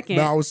at this second.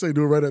 No, I would say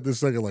do it right at this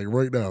second, like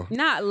right now.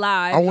 Not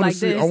live I want like to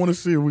see. this. I want to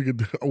see if we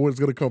could. What's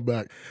gonna come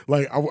back?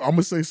 Like I'm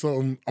gonna say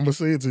something. I'm gonna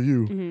say it to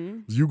you. Mm-hmm.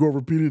 You go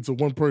repeat it to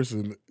one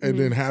person, and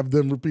then have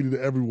them repeat it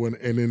to everyone,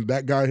 and then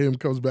that guy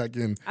comes back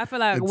in. I feel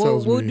like and we'll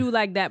tells me- do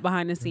like that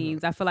behind the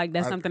scenes. I feel like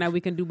that's something that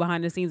we can do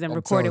behind the scenes and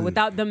record telling it you.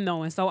 without them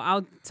knowing. So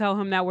I'll tell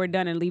him that we're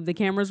done and leave the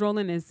cameras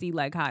rolling and see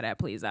like how that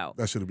plays out.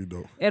 That should be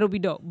dope. It'll be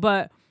dope.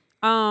 But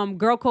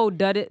girl code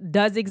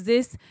does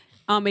exist.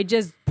 It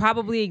just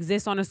probably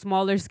exists on a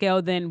smaller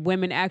scale than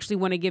women actually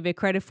want to give it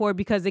credit for.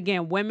 Because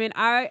again, women,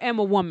 I am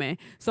a woman,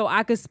 so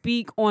I could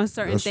speak on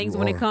certain Yes, things you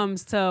when it are.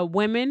 comes to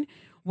women,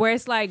 where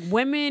it's like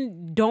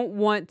women don't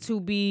want to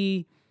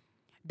be.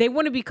 They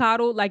want to be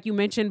coddled, like you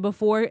mentioned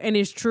before, and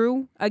it's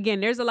true. Again,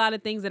 there's a lot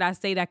of things that I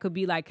say that could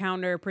be like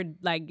counter,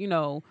 like I don't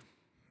know.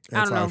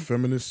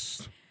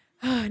 Anti-feminist.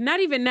 Not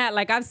even that.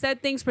 Like I've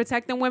said things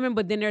protecting women,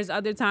 but then there's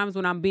other times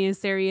when I'm being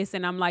serious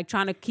and I'm like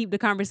trying to keep the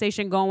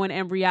conversation going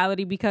in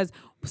reality, because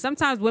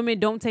sometimes women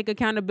don't take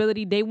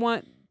accountability. They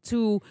want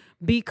to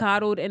be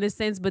coddled in a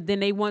sense, but then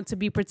they want to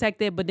be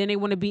protected, but then they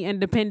want to be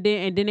independent,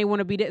 and then they want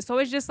to be that. So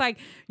it's just like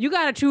you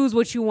got to choose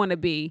what you want to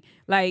be.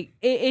 Like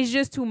it's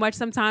just too much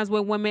sometimes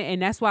with women,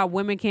 and that's why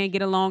women can't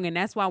get along, and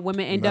that's why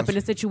women end up in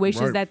the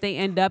situations right. that they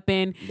end up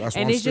in. That's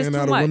why and I'm it's just staying too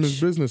out much. of women's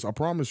business. I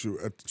promise you.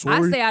 I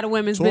Tory, stay out of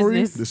women's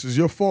Tory, business. This is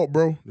your fault,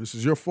 bro. This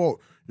is your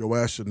fault. Your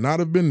ass should not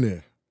have been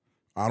there.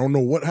 I don't know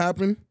what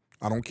happened.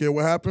 I don't care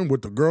what happened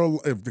with the girl.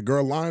 If the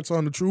girl lying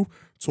telling the truth,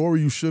 Tory,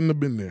 you shouldn't have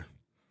been there.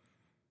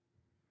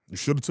 You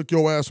should have took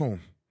your ass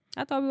home.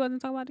 I thought we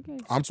wasn't talking about the case.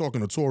 I'm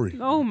talking to Tory.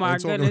 Oh I my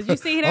ain't talking- goodness. You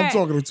see that? I'm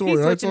talking to Tory. He's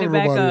I ain't switching talking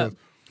it to back nobody up.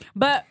 else.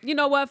 But you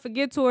know what?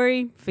 Forget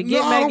Tory.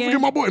 Forget No, Megan. I don't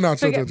forget my boy. No,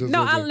 Forget- chill.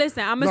 no, I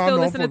listen. I'm gonna still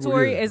listen to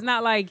Tory. It's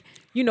not like,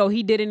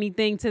 he did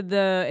anything to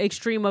the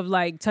extreme of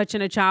like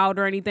touching a child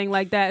or anything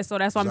like that. So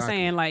that's what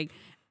Exactly.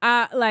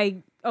 I'm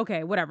saying.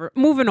 Okay, whatever.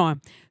 Moving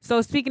on.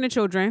 So speaking of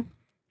children,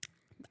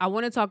 I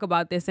want to talk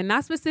about this, and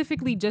not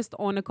specifically just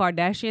on the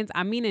Kardashians.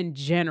 I mean in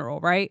general,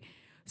 right?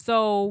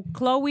 So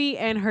Khloe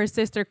and her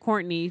sister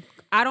Kourtney,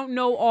 I don't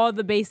know all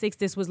the basics.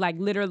 This was like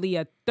literally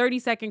a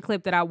 30-second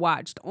clip that I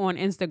watched on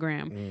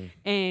Instagram.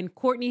 And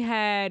Kourtney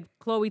had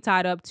Khloe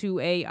tied up to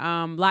a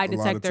lie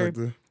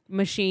detector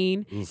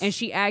machine. And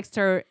she asked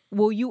her,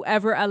 will you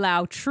ever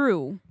allow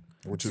True,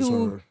 Which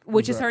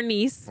is her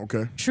niece.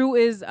 Okay. True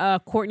is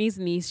Kourtney's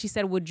niece. She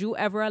said, would you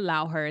ever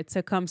allow her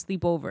to come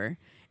sleep over?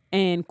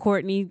 And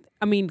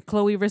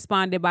Khloe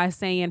responded by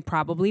saying,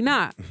 probably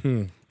not.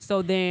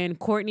 So then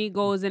Courtney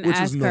goes and Which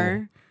is asks no,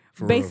 her,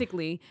 for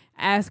basically,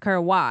 ask her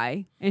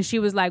why. And she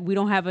was like, we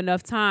don't have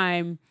enough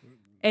time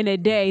in a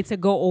day to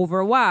go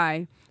over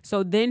why.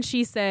 So then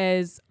she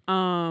says,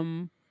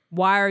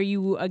 why are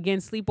you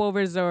against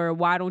sleepovers, or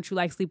why don't you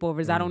like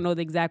sleepovers? I don't know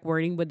the exact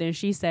wording, but then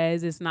she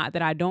says it's not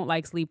that I don't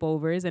like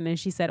sleepovers. And then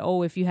she said,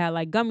 oh, if you had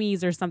like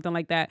gummies or something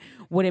like that,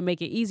 would it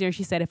make it easier?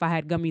 She said if I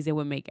had gummies, it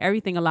would make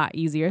everything a lot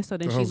easier. So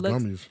then The she hell's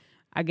looks, gummies?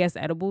 I guess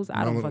edibles.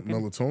 I don't fucking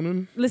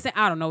Melatonin? listen.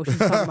 I don't know what she's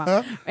talking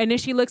about. And then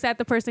she looks at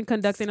the person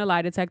conducting a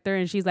lie detector,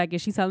 and she's like,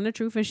 is she telling the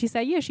truth? And she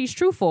said, yeah, she's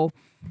truthful.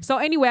 So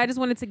anyway, I just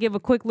wanted to give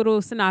a quick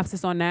little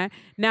synopsis on that.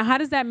 Now, how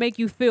does that make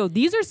you feel?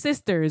 These are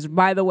sisters,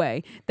 by the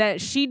way, that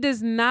she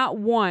does not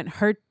want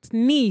her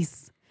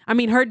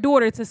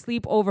daughter to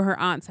sleep over her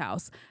aunt's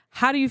house.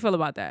 How do you feel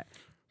about that?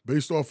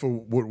 Based off of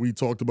what we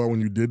talked about when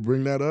you did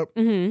bring that up,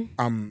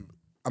 Mm-hmm.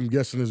 I'm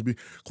guessing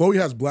Chloe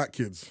has black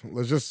kids.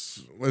 Let's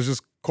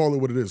just call it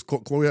what it is.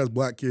 Chloe has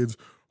black kids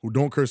who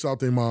don't curse out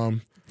their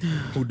mom,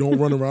 who don't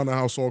run around the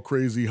house all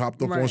crazy,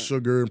 hopped up on Right.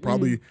 sugar, and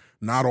probably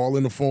not all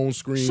in the phone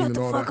screen and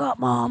all that. up,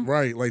 mom.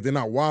 Right, like they're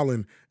not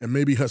wilding. And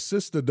maybe her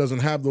sister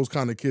doesn't have those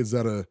kind of kids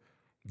that are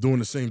doing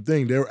the same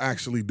thing. They're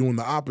actually doing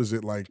the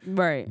opposite, like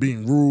Right.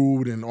 being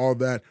rude and all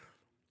that.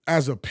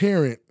 As a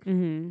parent,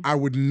 Mm-hmm. I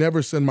would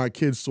never send my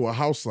kids to a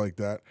house like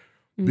that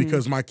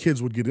because my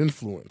kids would get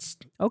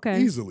influenced Okay.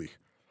 easily.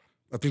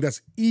 I think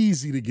that's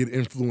easy to get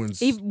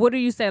influenced. What do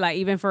you say? Like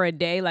even for a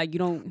day, like you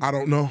don't. I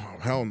don't know.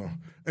 Hell no.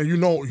 And you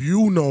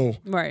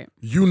Right.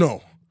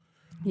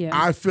 Yeah.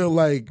 I feel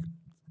like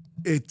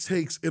it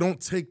don't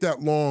take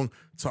that long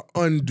to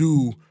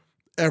undo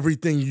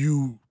everything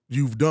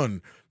you've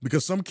done,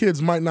 because some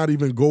kids might not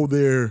even go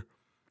there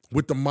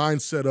with the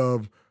mindset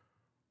of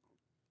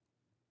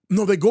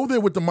they go there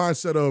with the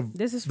mindset of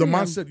This is the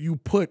freedom. mindset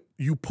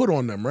you put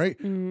on them, right?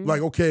 Mm-hmm.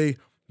 Like, okay,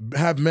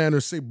 have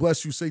manners, say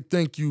bless you, say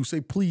thank you,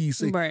 say please,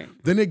 say. Right.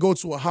 Then they go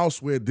to a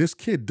house where this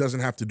kid doesn't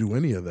have to do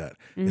any of that,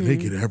 and they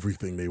Mm-hmm. get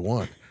everything they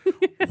want.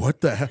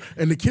 What the hell?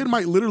 And the kid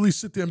might literally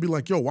sit there and be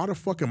like, yo, why the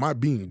fuck am I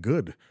being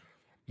good?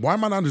 Why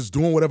am I not just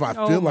doing whatever I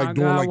Oh feel my like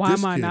doing God, like why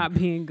this am I kid? not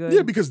being good?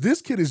 Yeah, because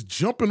this kid is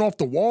jumping off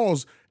the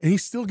walls and he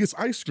still gets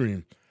ice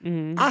cream.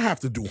 Mm-hmm. I have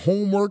to do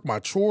homework, my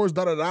chores,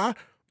 da-da-da,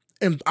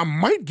 and I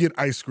might get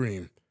ice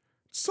cream.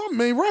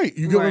 Something ain't right.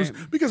 You get what I'm Right.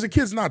 saying? Because the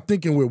kid's not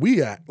thinking where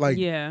we at. Like,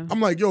 Yeah.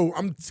 I'm like, yo,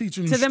 I'm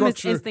teaching you To them, it's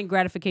structure. instant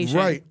gratification.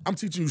 Right. I'm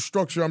teaching you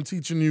structure. I'm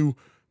teaching you,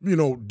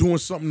 doing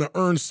something to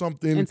earn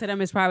something. And to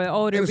them, it's probably,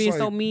 oh, they're And it's being like,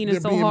 so mean they're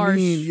and so being harsh.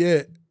 mean,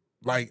 yeah.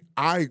 Like,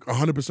 I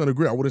 100%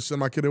 agree. I wouldn't send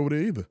my kid over there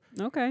either.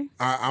 Okay.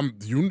 I'm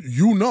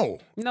you know.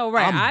 No,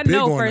 right. I'm I big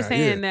know on that,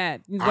 firsthand yeah.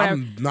 that. Whatever.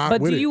 I'm not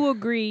But with do it. you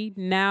agree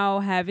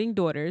now having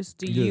daughters?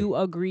 Do Yeah. you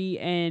agree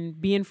in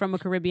being from a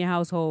Caribbean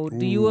household?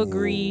 Do you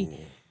agree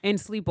in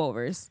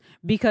sleepovers?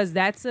 Because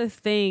that's a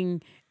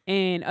thing.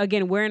 And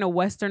again, we're in a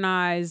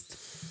westernized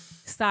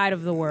side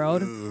of the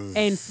world,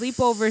 and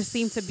sleepovers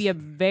seem to be a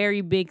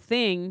very big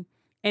thing.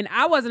 And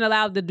I wasn't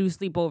allowed to do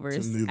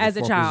sleepovers Neither as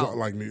a fuck child. was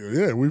like me.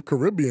 Yeah, we're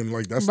Caribbean.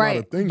 Like that's Right.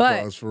 not a thing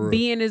But for us. For real.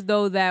 being as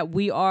though that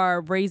we are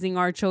raising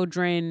our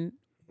children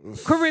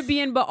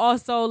Caribbean, but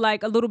also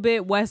like a little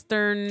bit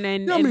Western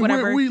and, Yeah, I and mean,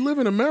 whatever. we live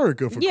in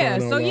America. For yeah.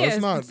 crying out So loud. yeah.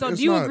 It's not, So it's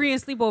do you not- agree in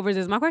sleepovers?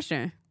 Is my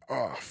question.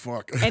 Oh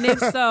fuck. And if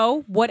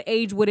so, what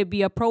age would it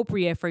be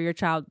appropriate for your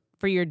child,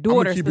 for your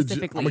daughter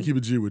specifically? I'm gonna keep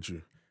it G with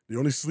you. The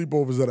only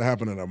sleepovers that are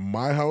happening at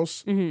my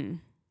house, Mm-hmm.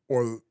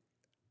 or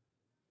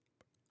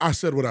I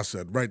said what I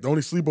said, right? The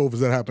only sleepovers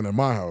that happen at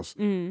my house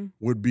Mm-hmm.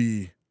 would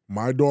be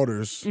my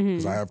daughters,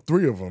 because I have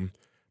 3 of them,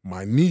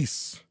 my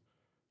niece,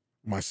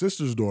 my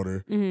sister's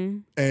daughter, Mm-hmm.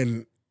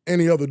 and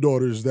any other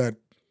daughters that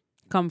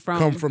Come from.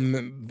 come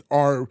from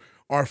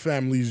our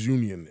family's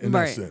union in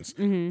Right. that sense.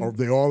 Mhm. Or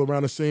they all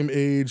around the same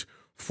age,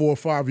 4 or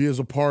 5 years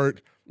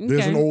apart.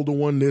 There's an Okay. older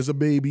one. There's a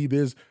baby.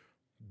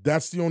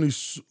 That's the only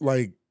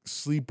like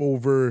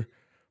sleepover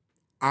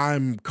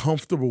I'm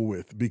comfortable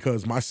with,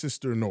 because my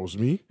sister knows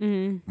me.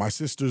 Mm-hmm. My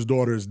sister's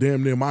daughter is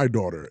damn near my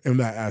daughter in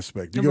that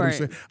aspect. You get what I'm Right.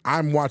 saying?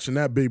 I'm watching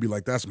that baby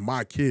like that's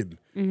my kid.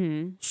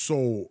 Mm-hmm.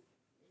 So,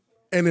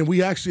 and then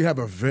we actually have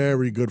a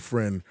very good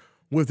friend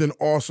with an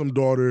awesome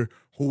daughter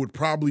who would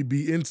probably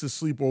be into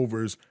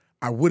sleepovers.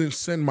 I wouldn't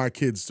send my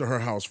kids to her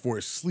house for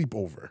a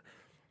sleepover.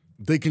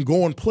 They can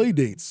go on play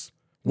dates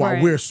while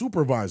Right. we're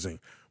supervising.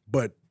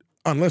 But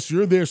unless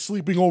you're there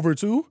sleeping over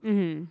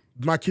too,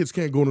 my kids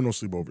can't go to no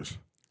sleepovers.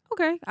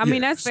 Okay. I Yeah,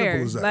 mean, that's simple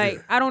fair. as that, Like,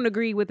 yeah. I don't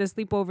agree with the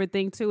sleepover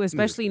thing, too,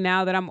 especially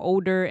now that I'm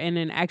older and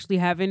then actually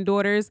having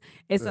daughters.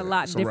 It's a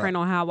lot it's a different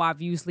wrap. on how I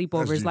view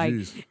sleepovers. Like,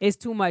 GGs. it's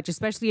too much,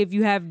 especially if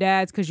you have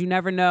dads, because you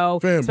never know.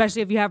 Fam,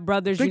 Especially if you have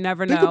brothers, you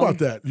never know. Think about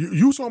that.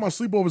 You saw my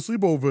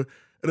sleepover,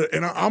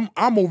 and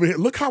I'm over here.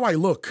 Look how I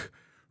look.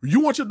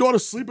 You want your daughter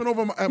sleeping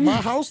over at my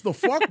house? The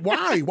fuck?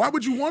 Why? Why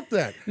would you want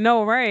that?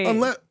 No, right.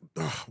 Unless,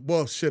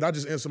 well, shit, I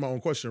just answered my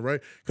own question, right?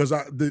 Because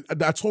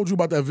I told you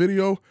about that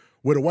video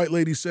where the white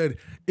lady said,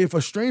 if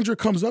a stranger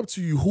comes up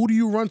to you, who do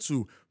you run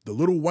to? The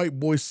little white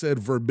boy said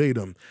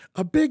verbatim,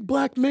 a big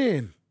black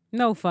man.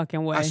 no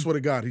fucking way. I swear to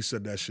God, he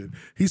said that shit.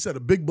 He said a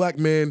big black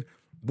man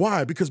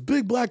Why? Because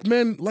big black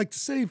men like to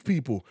save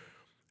people.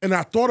 And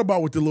I thought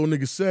about what the little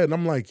nigga said, and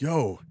I'm like,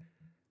 yo,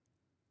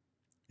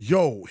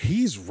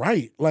 he's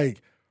right.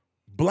 Like,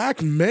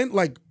 black men,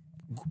 like,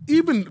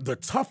 even the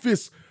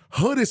toughest,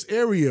 hoodest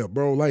area,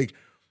 bro, like,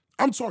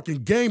 I'm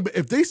talking gang, but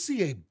if they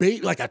see a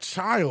baby, like a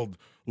child,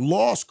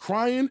 lost,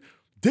 crying,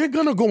 they're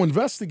gonna go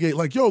investigate.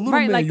 Like, yo, little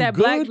man, like you that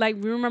good? black, like,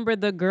 remember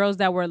the girls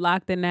that were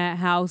locked in that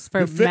house for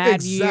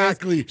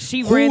Exactly. years? She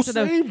Who ran to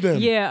the saved them?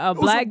 yeah, a It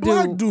was black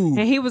dude,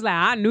 and he was like,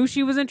 I knew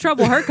she was in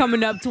trouble. Her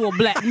coming up to a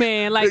black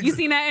man, like, you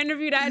seen that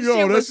interview? That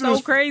shit was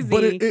so crazy.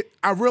 But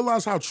I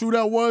realized how true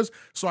that was,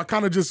 so I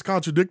kind of just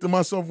contradicted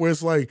myself. Where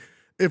it's like,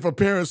 if a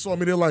parent saw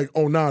me, they're like,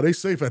 "Oh, nah, they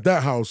safe at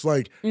that house."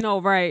 Like, no,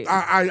 right?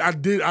 I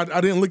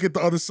didn't look at the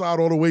other side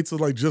all the way to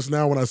like just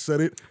now when I said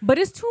it. But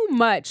it's too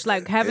much,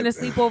 like having a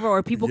sleepover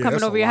or people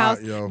coming over your house,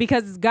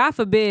 because God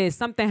forbid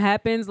something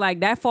happens, like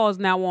that falls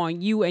now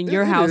on you and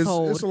your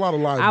household. It's a lot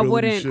of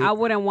liability. I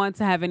wouldn't want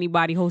to have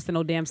anybody hosting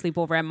no damn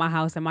sleepover at my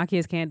house, and my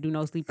kids can't do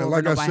no sleepover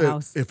like at nobody's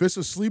house. If it's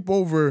a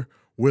sleepover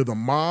where the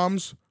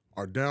moms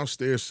are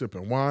downstairs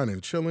sipping wine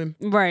and chilling,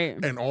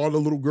 right, and all the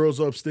little girls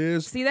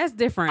upstairs, see, that's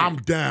different. I'm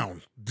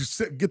down.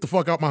 Just get the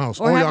fuck out my house.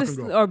 Or all y'all can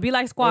go. Or be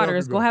like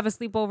squatters. Go have a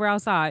sleepover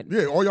outside.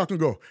 Yeah, all y'all can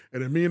go.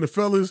 And then me and the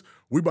fellas,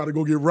 we about to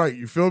go get right.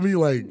 You feel me?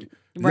 Like,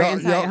 right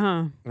and tight,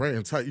 huh? Right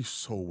and tight. You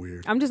so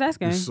weird. I'm just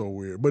asking. You're so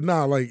weird. But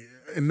nah, like,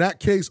 in that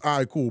case, all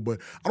right, cool.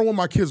 But I don't want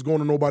my kids going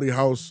to nobody's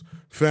house,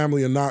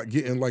 family, and not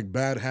getting like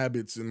bad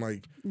habits and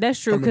like. That's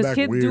true, because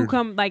kids do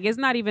come, like, it's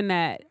not even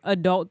that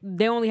adult,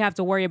 they only have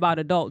to worry about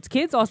adults.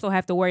 Kids also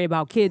have to worry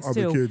about kids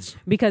Other too. Kids.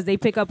 Because they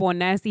pick up on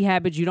nasty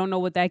habits. You don't know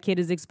what that kid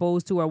is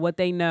exposed to or what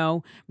they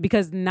know,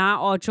 because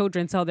not all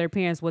children tell their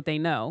parents what they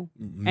know.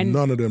 And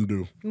none of them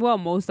do. Well,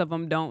 most of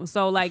them don't.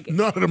 So like,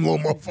 none of them little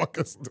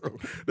motherfuckers do.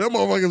 Them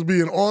motherfuckers be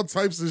in all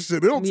types of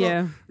shit. They don't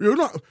tell. You're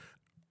not.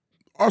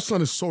 Our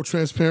son is so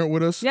transparent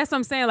with us. That's what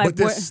I'm saying. Like, but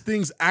there's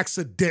things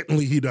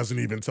accidentally he doesn't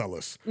even tell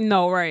us.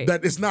 No, right.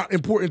 That it's not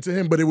important to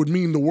him, but it would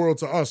mean the world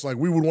to us. Like,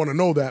 we would want to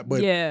know that.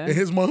 But in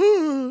his mind, you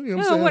know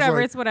what I'm saying?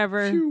 Whatever, it's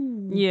whatever.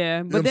 Phew.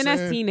 Yeah, but then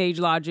that's teenage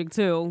logic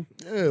too.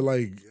 Yeah,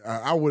 like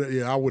I wouldn't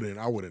do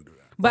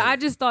that. But I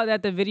just thought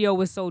that the video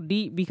was so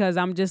deep, because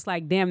I'm just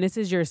like, damn, this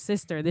is your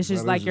sister. This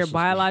is like your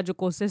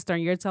biological sister,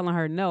 and you're telling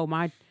her, no,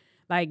 my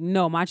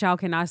child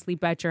cannot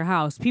sleep at your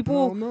house.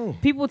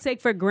 People take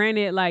for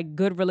granted like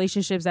good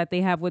relationships that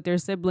they have with their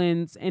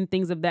siblings and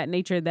things of that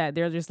nature, that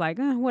they're just like,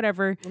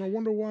 whatever. And I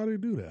wonder why they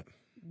do that.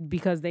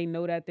 Because they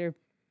know that their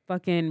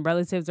fucking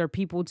relatives are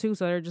people too,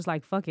 so they're just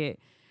like, fuck it.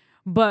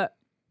 But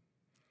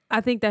I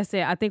think that's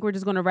it. I think we're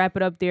just going to wrap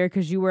it up there,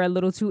 because you were a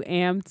little too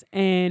amped,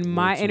 and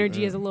my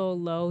energy is a little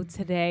low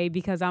today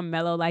because I'm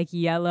mellow like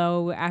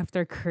yellow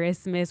after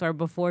Christmas or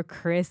before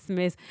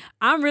Christmas.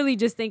 I'm really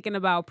just thinking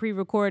about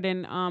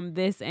pre-recording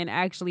this and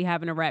actually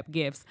having to wrap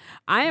gifts.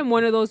 I am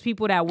one of those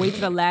people that wait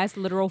to the last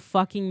literal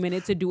fucking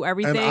minute to do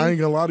everything. And I ain't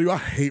gonna lie to you, I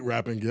hate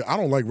wrapping gifts. I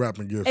don't like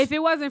wrapping gifts. If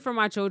it wasn't for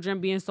my children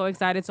being so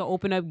excited to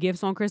open up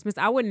gifts on Christmas,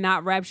 I would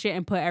not wrap shit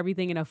and put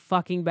everything in a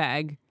fucking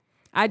bag.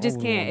 I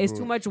just can't. It's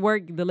too much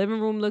work. The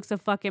living room looks a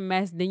fucking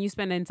mess. Then you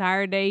spend the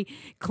entire day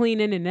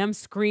cleaning and them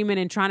screaming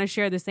and trying to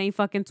share the same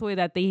fucking toy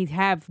that they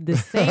have the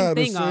same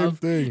thing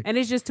of. And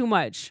it's just too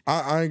much.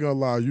 I ain't gonna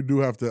lie. You do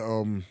have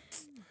to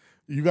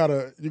you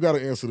gotta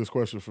answer this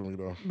question for me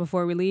though.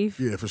 Before we leave?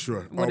 Yeah, for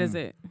sure. What is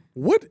it?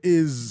 What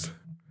is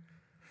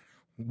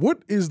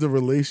the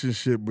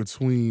relationship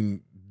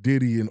between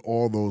Diddy and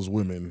all those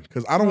women?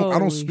 Because I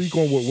don't speak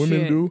on what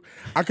women do.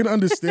 I can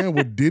understand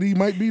what Diddy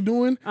might be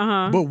doing,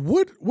 but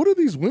what are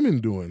these women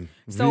doing?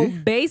 So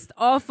based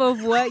off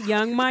of what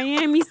Young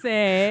Miami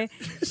said,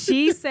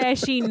 she said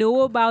she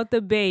knew about the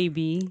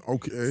baby.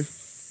 Okay.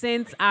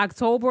 Since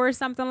October or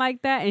something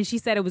like that, and she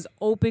said it was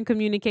open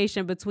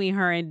communication between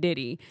her and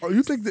Diddy. Do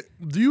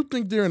you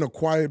think they're in a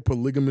quiet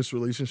polygamous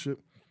relationship?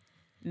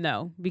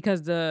 No,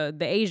 because the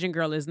Asian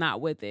girl is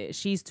not with it.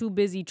 She's too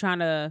busy trying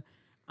to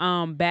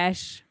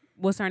bash,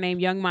 what's her name,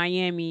 Young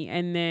Miami,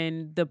 and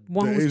then the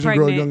one who's Asian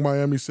pregnant. girl Young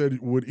Miami said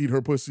would eat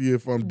her pussy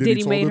if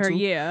Diddy told made her her to.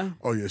 Yeah.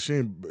 Oh yeah,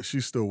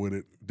 she's still with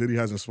it. Diddy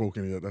hasn't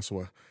spoken yet. That's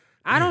why.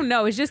 I don't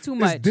know. It's just too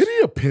much. Is Diddy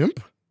a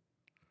pimp?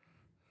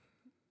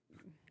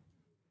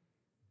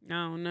 I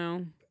don't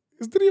know.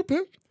 Is Diddy a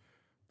pimp?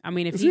 I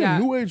mean, if is he he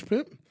got a new age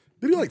pimp?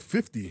 Diddy like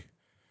 50?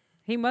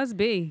 He must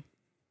be.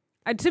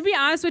 To be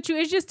honest with you,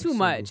 it's just too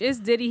much. It's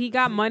Diddy. He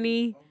got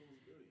money.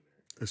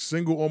 A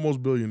single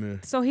almost billionaire.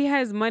 So he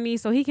has money,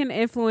 so he can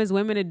influence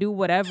women to do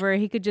whatever.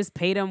 He could just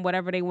pay them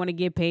whatever they want to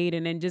get paid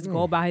and then just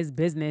go about his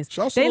business.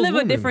 They live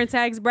a different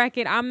tax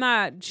bracket. I'm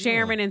not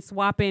sharing and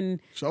swapping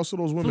Shouts to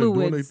those women fluids.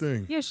 doing their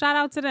thing. Yeah, shout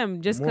out to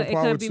them. Just it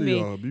could be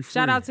me.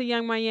 Shout out to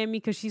Young Miami,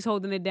 because she's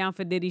holding it down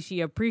for Diddy.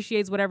 She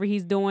appreciates whatever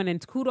he's doing,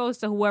 and kudos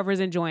to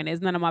whoever's enjoying it.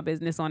 It's none of my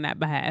business on that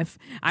behalf.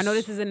 I know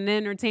this is an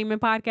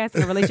entertainment podcast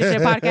and a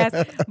relationship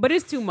podcast, but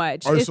it's too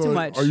much. It's too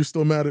much. Are you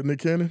still mad at Nick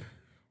Cannon?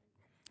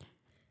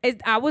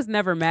 I was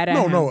never mad at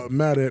him. No,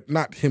 mad at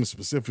not him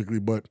specifically,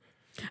 but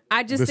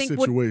I just the think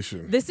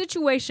situation. the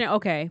situation.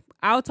 Okay,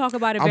 I'll talk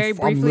about it very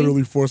briefly. I'm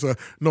literally forced.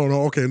 No.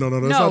 Okay, no.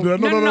 Let's not do that.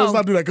 No. Let's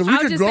not do that because we I'll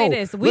could just go. say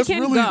this. We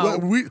can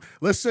go.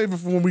 Let's save it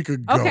for when we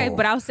could go. Okay,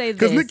 but I'll say this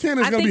because Nick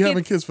Cannon's gonna be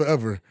having kids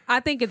forever. I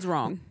think it's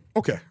wrong.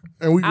 Okay,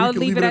 and we I'll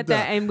can leave it at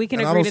that, and we can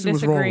agree to disagree.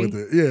 What's wrong with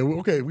it. Yeah,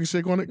 okay, we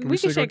shake on it. We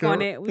can shake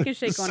on it. We can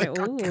shake on it.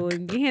 Ooh,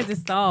 your hands are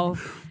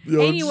soft. Yo,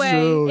 anyway,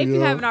 chill, if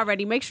you haven't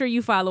already, make sure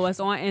you follow us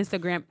on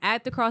Instagram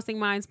at the Crossing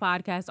Minds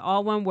Podcast,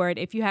 all one word.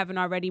 If you haven't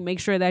already, make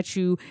sure that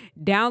you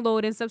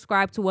download and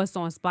subscribe to us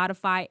on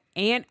Spotify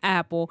and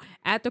Apple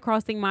at the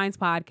Crossing Minds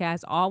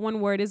Podcast, all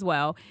one word as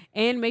well.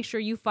 And make sure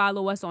you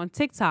follow us on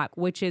TikTok,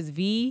 which is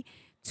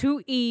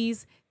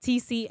V2Es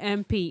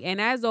TCMP.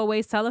 And as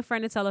always, tell a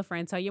friend to tell a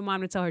friend. Tell your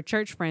mom to tell her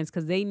church friends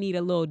because they need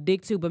a little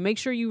dick too. But make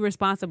sure you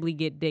responsibly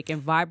get dick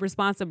and vibe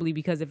responsibly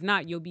because if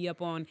not, you'll be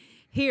up on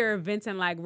here venting like